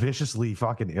was viciously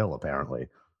fucking ill, apparently.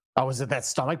 Oh, was it that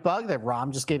stomach bug that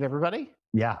Rom just gave everybody?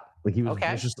 Yeah. Like he was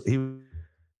viciously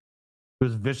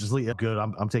ill. Good.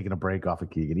 I'm taking a break off of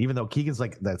Keegan, even though Keegan's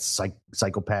like that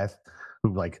psychopath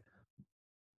who like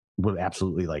would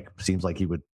absolutely like seems like he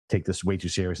would take this way too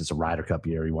serious. It's a Ryder Cup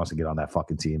year. He wants to get on that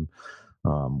fucking team,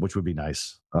 which would be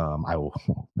nice. I will,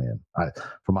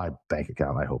 for my bank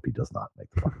account, I hope he does not make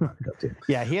the fucking Ryder Cup team.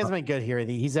 Yeah, he hasn't been good here.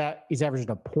 He's averaging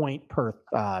a point per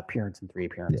appearance in 3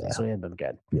 appearances, so he hasn't been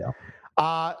good. Yeah.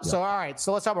 So all right,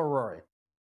 so let's talk about Rory.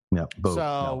 Yeah.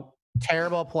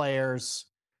 Terrible players.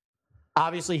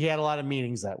 Obviously, he had a lot of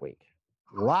meetings that week,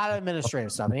 a lot of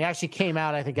administrative stuff, and he actually came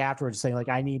out, I think, afterwards saying like,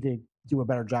 "I need to do a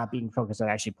better job being focused on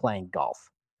actually playing golf."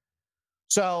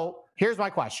 So here's my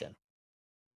question: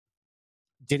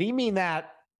 did he mean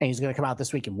that, and he's going to come out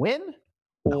this week and win,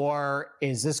 or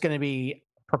is this going to be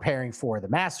preparing for the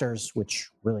Masters, which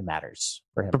really matters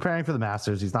for him? Preparing for the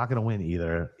Masters. He's not going to win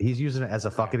either. He's using it as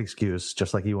a fucking excuse,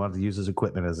 just like he wanted to use his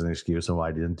equipment as an excuse on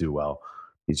why he didn't do well.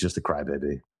 He's just a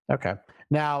crybaby. Okay.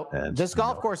 Now, this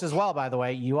golf course as well, by the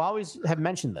way, you always have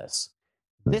mentioned this.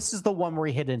 This is the one where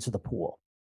he hit into the pool.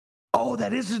 Oh,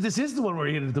 this is the one where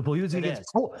he hit into the pool. He was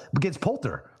against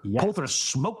Poulter. Yes. Poulter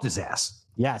smoked his ass.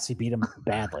 Yes, he beat him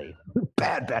badly.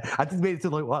 Bad. I think he made it to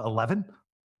like, what, 11?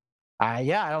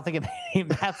 Yeah, I don't think it made him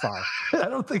that far. I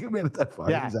don't think it made it that far.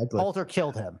 Yeah, exactly. Poulter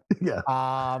killed him. Yeah.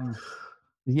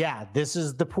 Yeah, this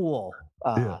is the pool.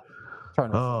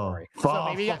 Tournament.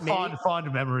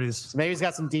 Fond memories. So maybe he's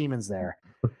got some demons there.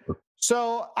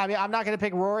 So, I mean, I'm not going to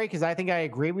pick Rory because I think I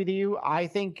agree with you. I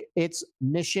think it's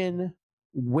mission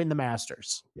win the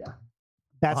Masters. Yeah.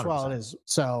 That's what it is.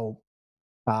 So,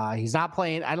 he's not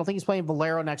playing. I don't think he's playing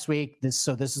Valero next week. This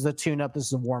is a tune-up. This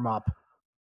is a warm-up.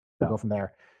 We'll go from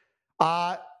there.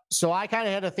 So I kind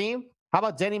of had a theme. How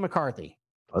about Denny McCarthy?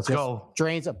 Let's go.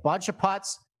 Drains a bunch of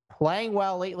putts, playing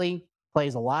well lately.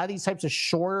 Plays a lot of these types of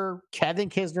shorter Kevin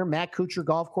Kisner, Matt Kuchar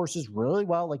golf courses really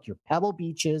well, like your Pebble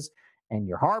Beaches and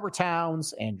your Harbor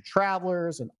Towns and your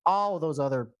Travelers and all of those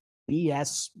other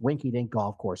BS rinky-dink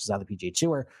golf courses on the PGA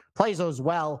Tour. Plays those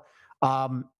well.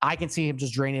 I can see him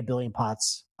just draining a billion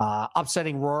putts,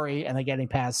 upsetting Rory, and then getting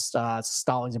past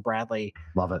Stallings and Bradley.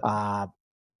 Love it.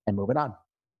 And moving on.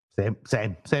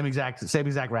 Same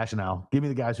exact rationale. Give me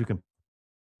the guys who can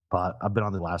putt. I've been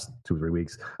on the last 2 or 3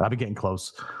 weeks. I've been getting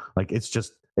close. Like it's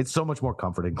so much more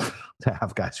comforting to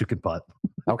have guys who can putt.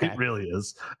 Okay, it really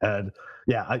is. And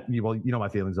yeah, you know my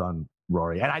feelings on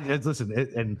Rory. And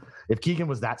and if Keegan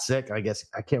was that sick, I guess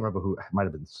I can't remember who. It might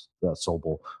have been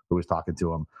Sobel who was talking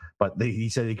to him, but he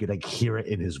said he could like hear it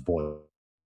in his voice.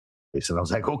 And I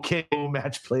was like, okay,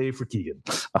 match play for Keegan.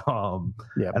 And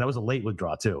that was a late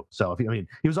withdrawal too. So he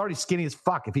was already skinny as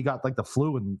fuck. If he got like the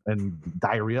flu and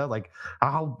diarrhea, like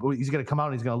how he's going to come out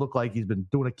and he's going to look like he's been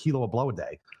doing a kilo of blow a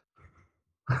day.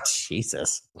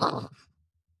 Jesus.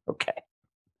 Okay.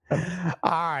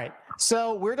 All right.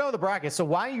 So we're done with the bracket. So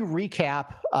why don't you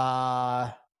recap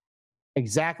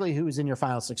exactly who's in your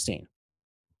final 16?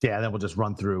 Yeah, then we'll just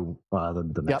run through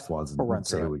the next ones and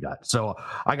see who we got. So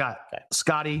I got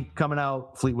Scotty coming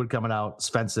out, Fleetwood coming out,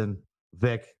 Svensson,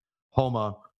 Vic,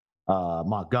 Homa,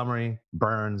 Montgomery,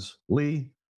 Burns, Lee,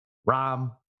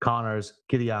 Rahm, Connors,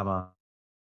 Kitayama,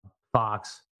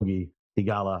 Fox,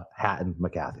 Higala, Hatton,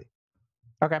 McCarthy.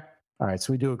 Okay. All right.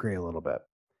 So we do agree a little bit.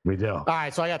 We do. All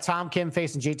right. So I got Tom Kim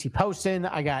facing JT Poston.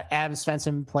 I got Adam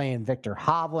Svensson playing Victor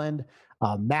Hovland.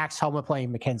 Max Homa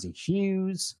playing Mackenzie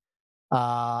Hughes.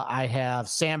 I have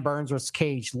Sam Burns versus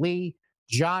Cage Lee,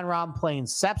 John Rahm playing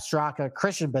Sepp Straka,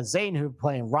 Christian Bezain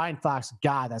playing Ryan Fox.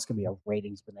 God, that's going to be a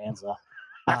ratings bonanza.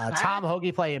 Tom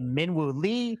Hoagie playing Minwoo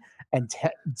Lee, and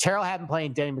Terrell Hatton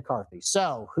playing Denny McCarthy.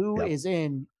 So who is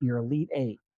in your Elite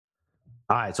Eight?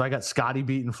 All right, so I got Scotty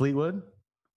beating Fleetwood.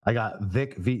 I got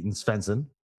Vic beating Svensson.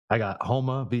 I got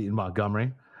Homa beating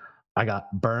Montgomery. I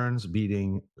got Burns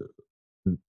beating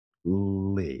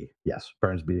Lee. Yes,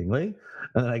 Burns beating Lee.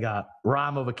 And then I got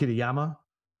Rahm over Kitayama,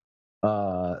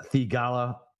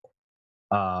 Thigala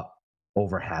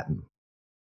over Hatton.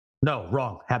 No,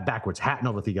 wrong. Backwards. Hatton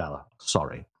over Thigala.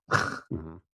 Sorry.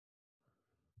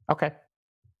 Okay.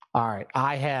 All right.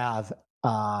 I have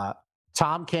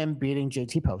Tom Kim beating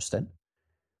JT Poston.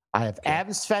 I have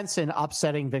Adam Svensson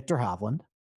upsetting Victor Hovland.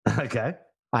 Okay.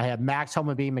 I have Max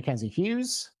Homa beating Mackenzie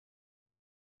Hughes.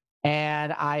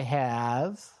 And I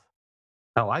have.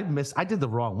 Oh, I did the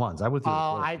wrong ones. I went through the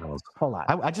quarterfinals. Hold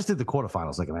on. I just did the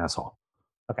quarterfinals like an asshole.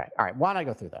 Okay. All right. Why don't I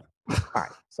go through them? All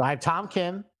right. So I have Tom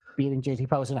Kim beating JT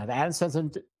Poston. I have Adam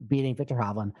Svensson beating Victor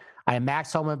Hovland. I have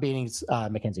Max Homa beating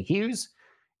Mackenzie Hughes.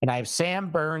 And I have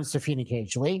Sam Burns defeating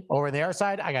Cage Lee. Over the other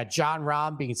side, I got John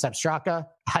Rahm beating Sepp Straka.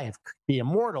 I have the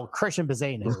immortal Christian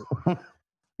Bezenu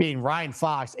beating Ryan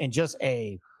Fox in just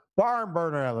a barn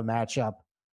burner of a matchup.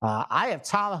 I have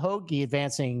Tom Hoge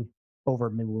advancing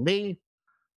over Minwoo Lee.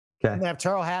 Okay. And I have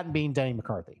Terrell Hatton beating Denny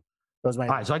McCarthy. Those are my.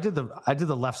 All right, so I did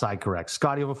the left side correct.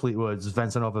 Scotty over Fleetwood,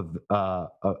 Svensson over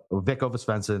Vic over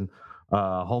Svensson,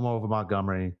 Homa over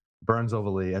Montgomery, Burns over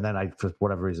Lee, and then for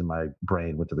whatever reason my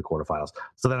brain went to the quarterfinals.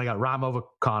 So then I got Rahm over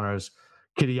Connors,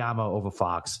 Kitayama over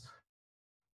Fox,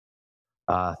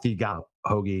 Thiegawa,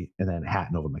 Hoge, and then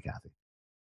Hatton over McCarthy.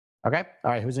 Okay.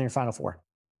 All right. Who's in your final four?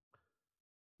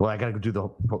 Well, I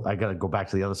gotta go back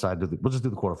to the other side. We'll just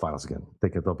do the quarterfinals again. I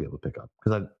think they'll be able to pick up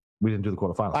because we didn't do the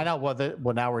quarterfinals. I know.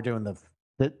 Well, now we're doing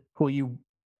the who you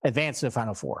advance to the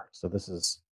final four. So this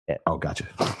is it. Oh, gotcha.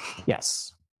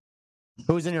 Yes.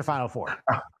 Who's in your final four?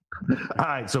 All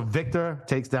right. So Victor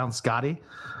takes down Scotty.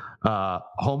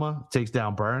 Homa takes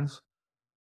down Burns.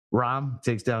 Rahm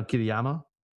takes down Kitayama.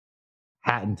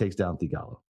 Hatton takes down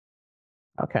Thiegawa.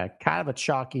 Okay. Kind of a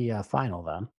chalky final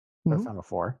then. For final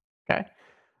four. Okay.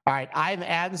 All right. I have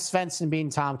Adam Svensson beating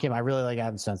Tom Kim. I really like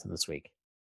Adam Svensson this week.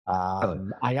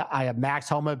 I have Max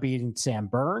Homa beating Sam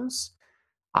Burns.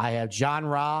 I have John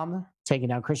Rahm taking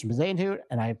down Christian Bezainhout,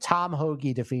 and I have Tom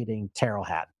Hoge defeating Terrell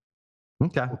Hatton.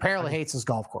 Okay. Who apparently hates his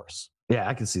golf course. Yeah,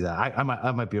 I can see that.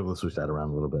 I might be able to switch that around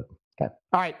a little bit. Okay.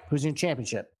 All right. Who's in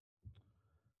championship?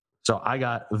 So I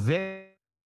got Vic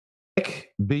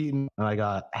beaten, and I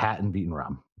got Hatton beating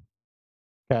Rahm.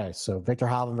 Okay. So Victor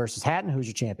Hovland versus Hatton. Who's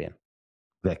your champion?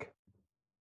 Vic.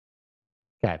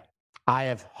 Okay. I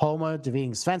have Homa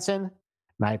defeating Svensson, and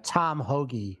I have Tom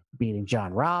Hoge beating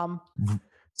John Rahm.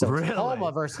 So really? It's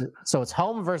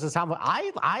Homa versus Tom.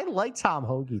 I like Tom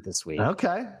Hoge this week.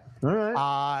 Okay. All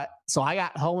right. So I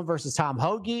got Homa versus Tom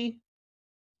Hoge.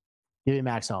 Give me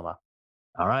Max Homa.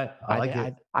 All right. I like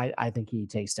it. I think he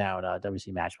takes down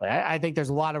WC match play. I think there's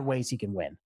a lot of ways he can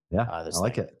win. Yeah. I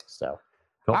like it. So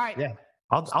cool. All right. Yeah.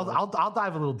 I'll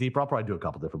dive a little deeper. I'll probably do a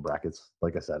couple different brackets.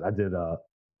 Like I said, I did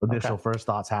initial first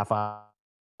thoughts, half hour.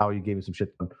 You gave me some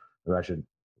shit. Or I should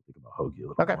think about Hoge a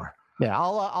little more. Yeah,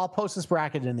 I'll post this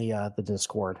bracket in the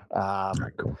Discord. All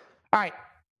right, cool. All right,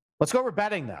 let's go over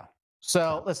betting now.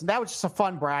 So listen, that was just a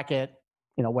fun bracket,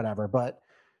 whatever. But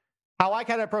how I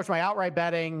kind of approach my outright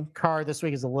betting card this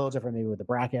week is a little different maybe with the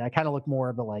bracket. I kind of look more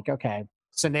of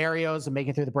scenarios and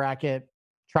making through the bracket.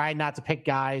 Try not to pick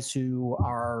guys who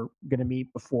are going to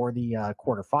meet before the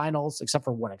quarterfinals, except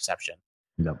for one exception.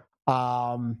 No.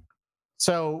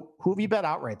 So who have you bet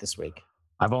outright this week?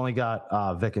 I've only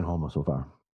got Vic and Homa so far.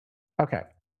 Okay.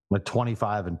 Like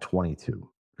 25 and 22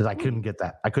 because I couldn't get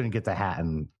that. I couldn't get the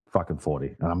Hatton fucking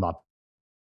 40, and I'm not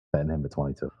betting him at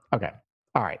 22. Okay.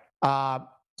 All right.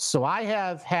 So I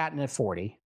have Hatton at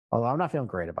 40, although I'm not feeling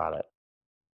great about it.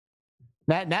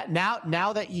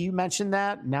 Now that you mentioned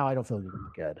that, now I don't feel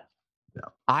good. Yeah.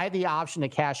 I have the option to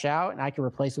cash out, and I can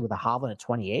replace it with a Hovland at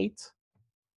 28.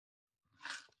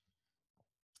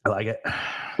 I like it.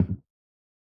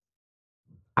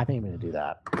 I think I'm going to do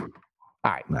that.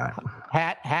 All right.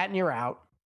 Hatton, you're out.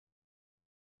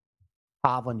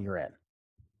 Hovland, you're in.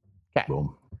 Okay.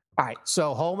 Boom. All right.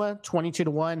 So Homa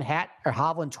 22-1,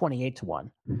 Hovland 28-1.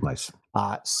 Nice.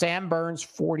 Sam Burns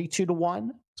 42-1.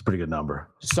 It's a pretty good number.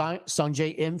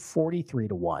 Sungjae Im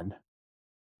 43-1.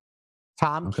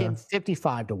 Tom Kim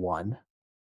 55-1.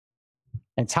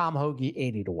 And Tom Hoge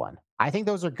 80-1. I think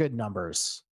those are good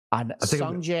numbers on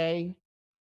Sungjae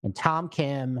and Tom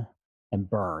Kim and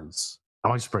Burns. I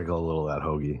might sprinkle a little of that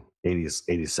Hoge. 80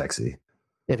 is sexy.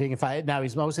 If he can find it. Now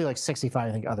he's mostly like 65,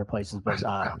 I think, other places. But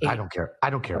I don't care. I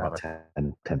don't care about 10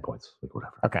 points. Like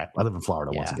whatever. Okay. I live in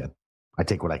Florida once again. I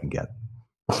take what I can get.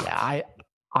 Yeah,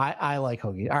 I like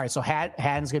Hoge. All right, so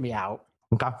Hatton's gonna be out.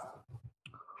 Okay.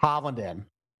 Hovland in.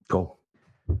 Cool.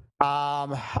 All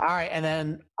right, and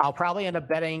then I'll probably end up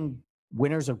betting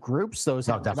winners of groups. Those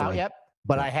haven't come out yet.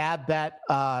 But I have bet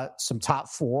some top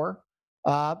four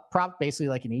prop, basically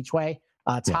like in each way.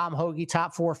 Tom Hoge,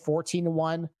 top four,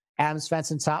 14-1. Adam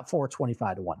Svensson, top four,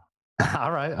 25-1.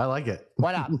 All right. I like it.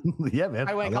 Why not? Yeah, man.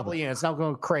 I win a couple of units. Not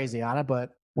going crazy on it,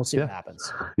 but we'll see what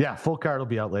happens. Yeah, full card will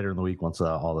be out later in the week once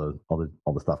all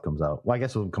the stuff comes out. Well, I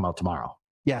guess it will come out tomorrow.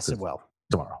 Yes, it will.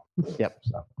 tomorrow. Yep.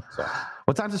 So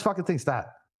what time does this fucking thing start?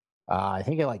 I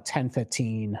think at like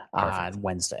 10:15 on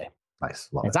Wednesday. Nice.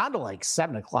 Love it's on to like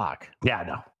 7 o'clock. Yeah, I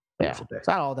know. Beautiful day. It's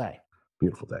not all day.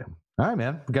 Beautiful day. All right,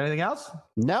 man. Got anything else?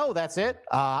 No, that's it.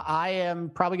 I am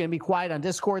probably going to be quiet on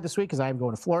Discord this week because I am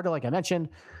going to Florida, like I mentioned.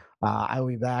 I will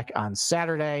be back on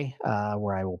Saturday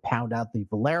where I will pound out the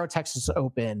Valero Texas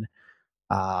Open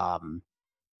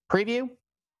preview.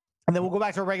 And then we'll go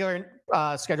back to our regular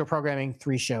scheduled programming,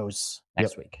 3 shows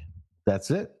next week. That's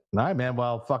it. All right, man.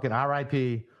 Well, fucking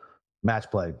RIP match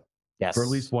play. Yes. For at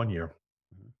least 1 year.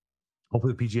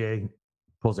 Hopefully the PGA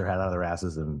pulls their head out of their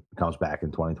asses and comes back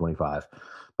in 2025.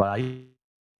 But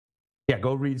yeah,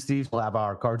 go read Steve. We'll have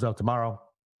our cards out tomorrow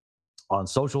on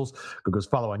socials. Go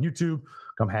follow on YouTube.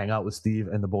 Come hang out with Steve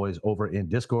and the boys over in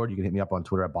Discord. You can hit me up on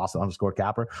Twitter at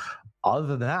Boston_Capper. Other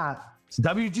than that, it's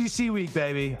WGC week,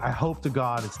 baby. I hope to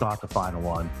God it's not the final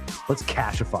one. Let's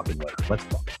cash a fucking winner. Let's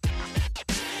fucking.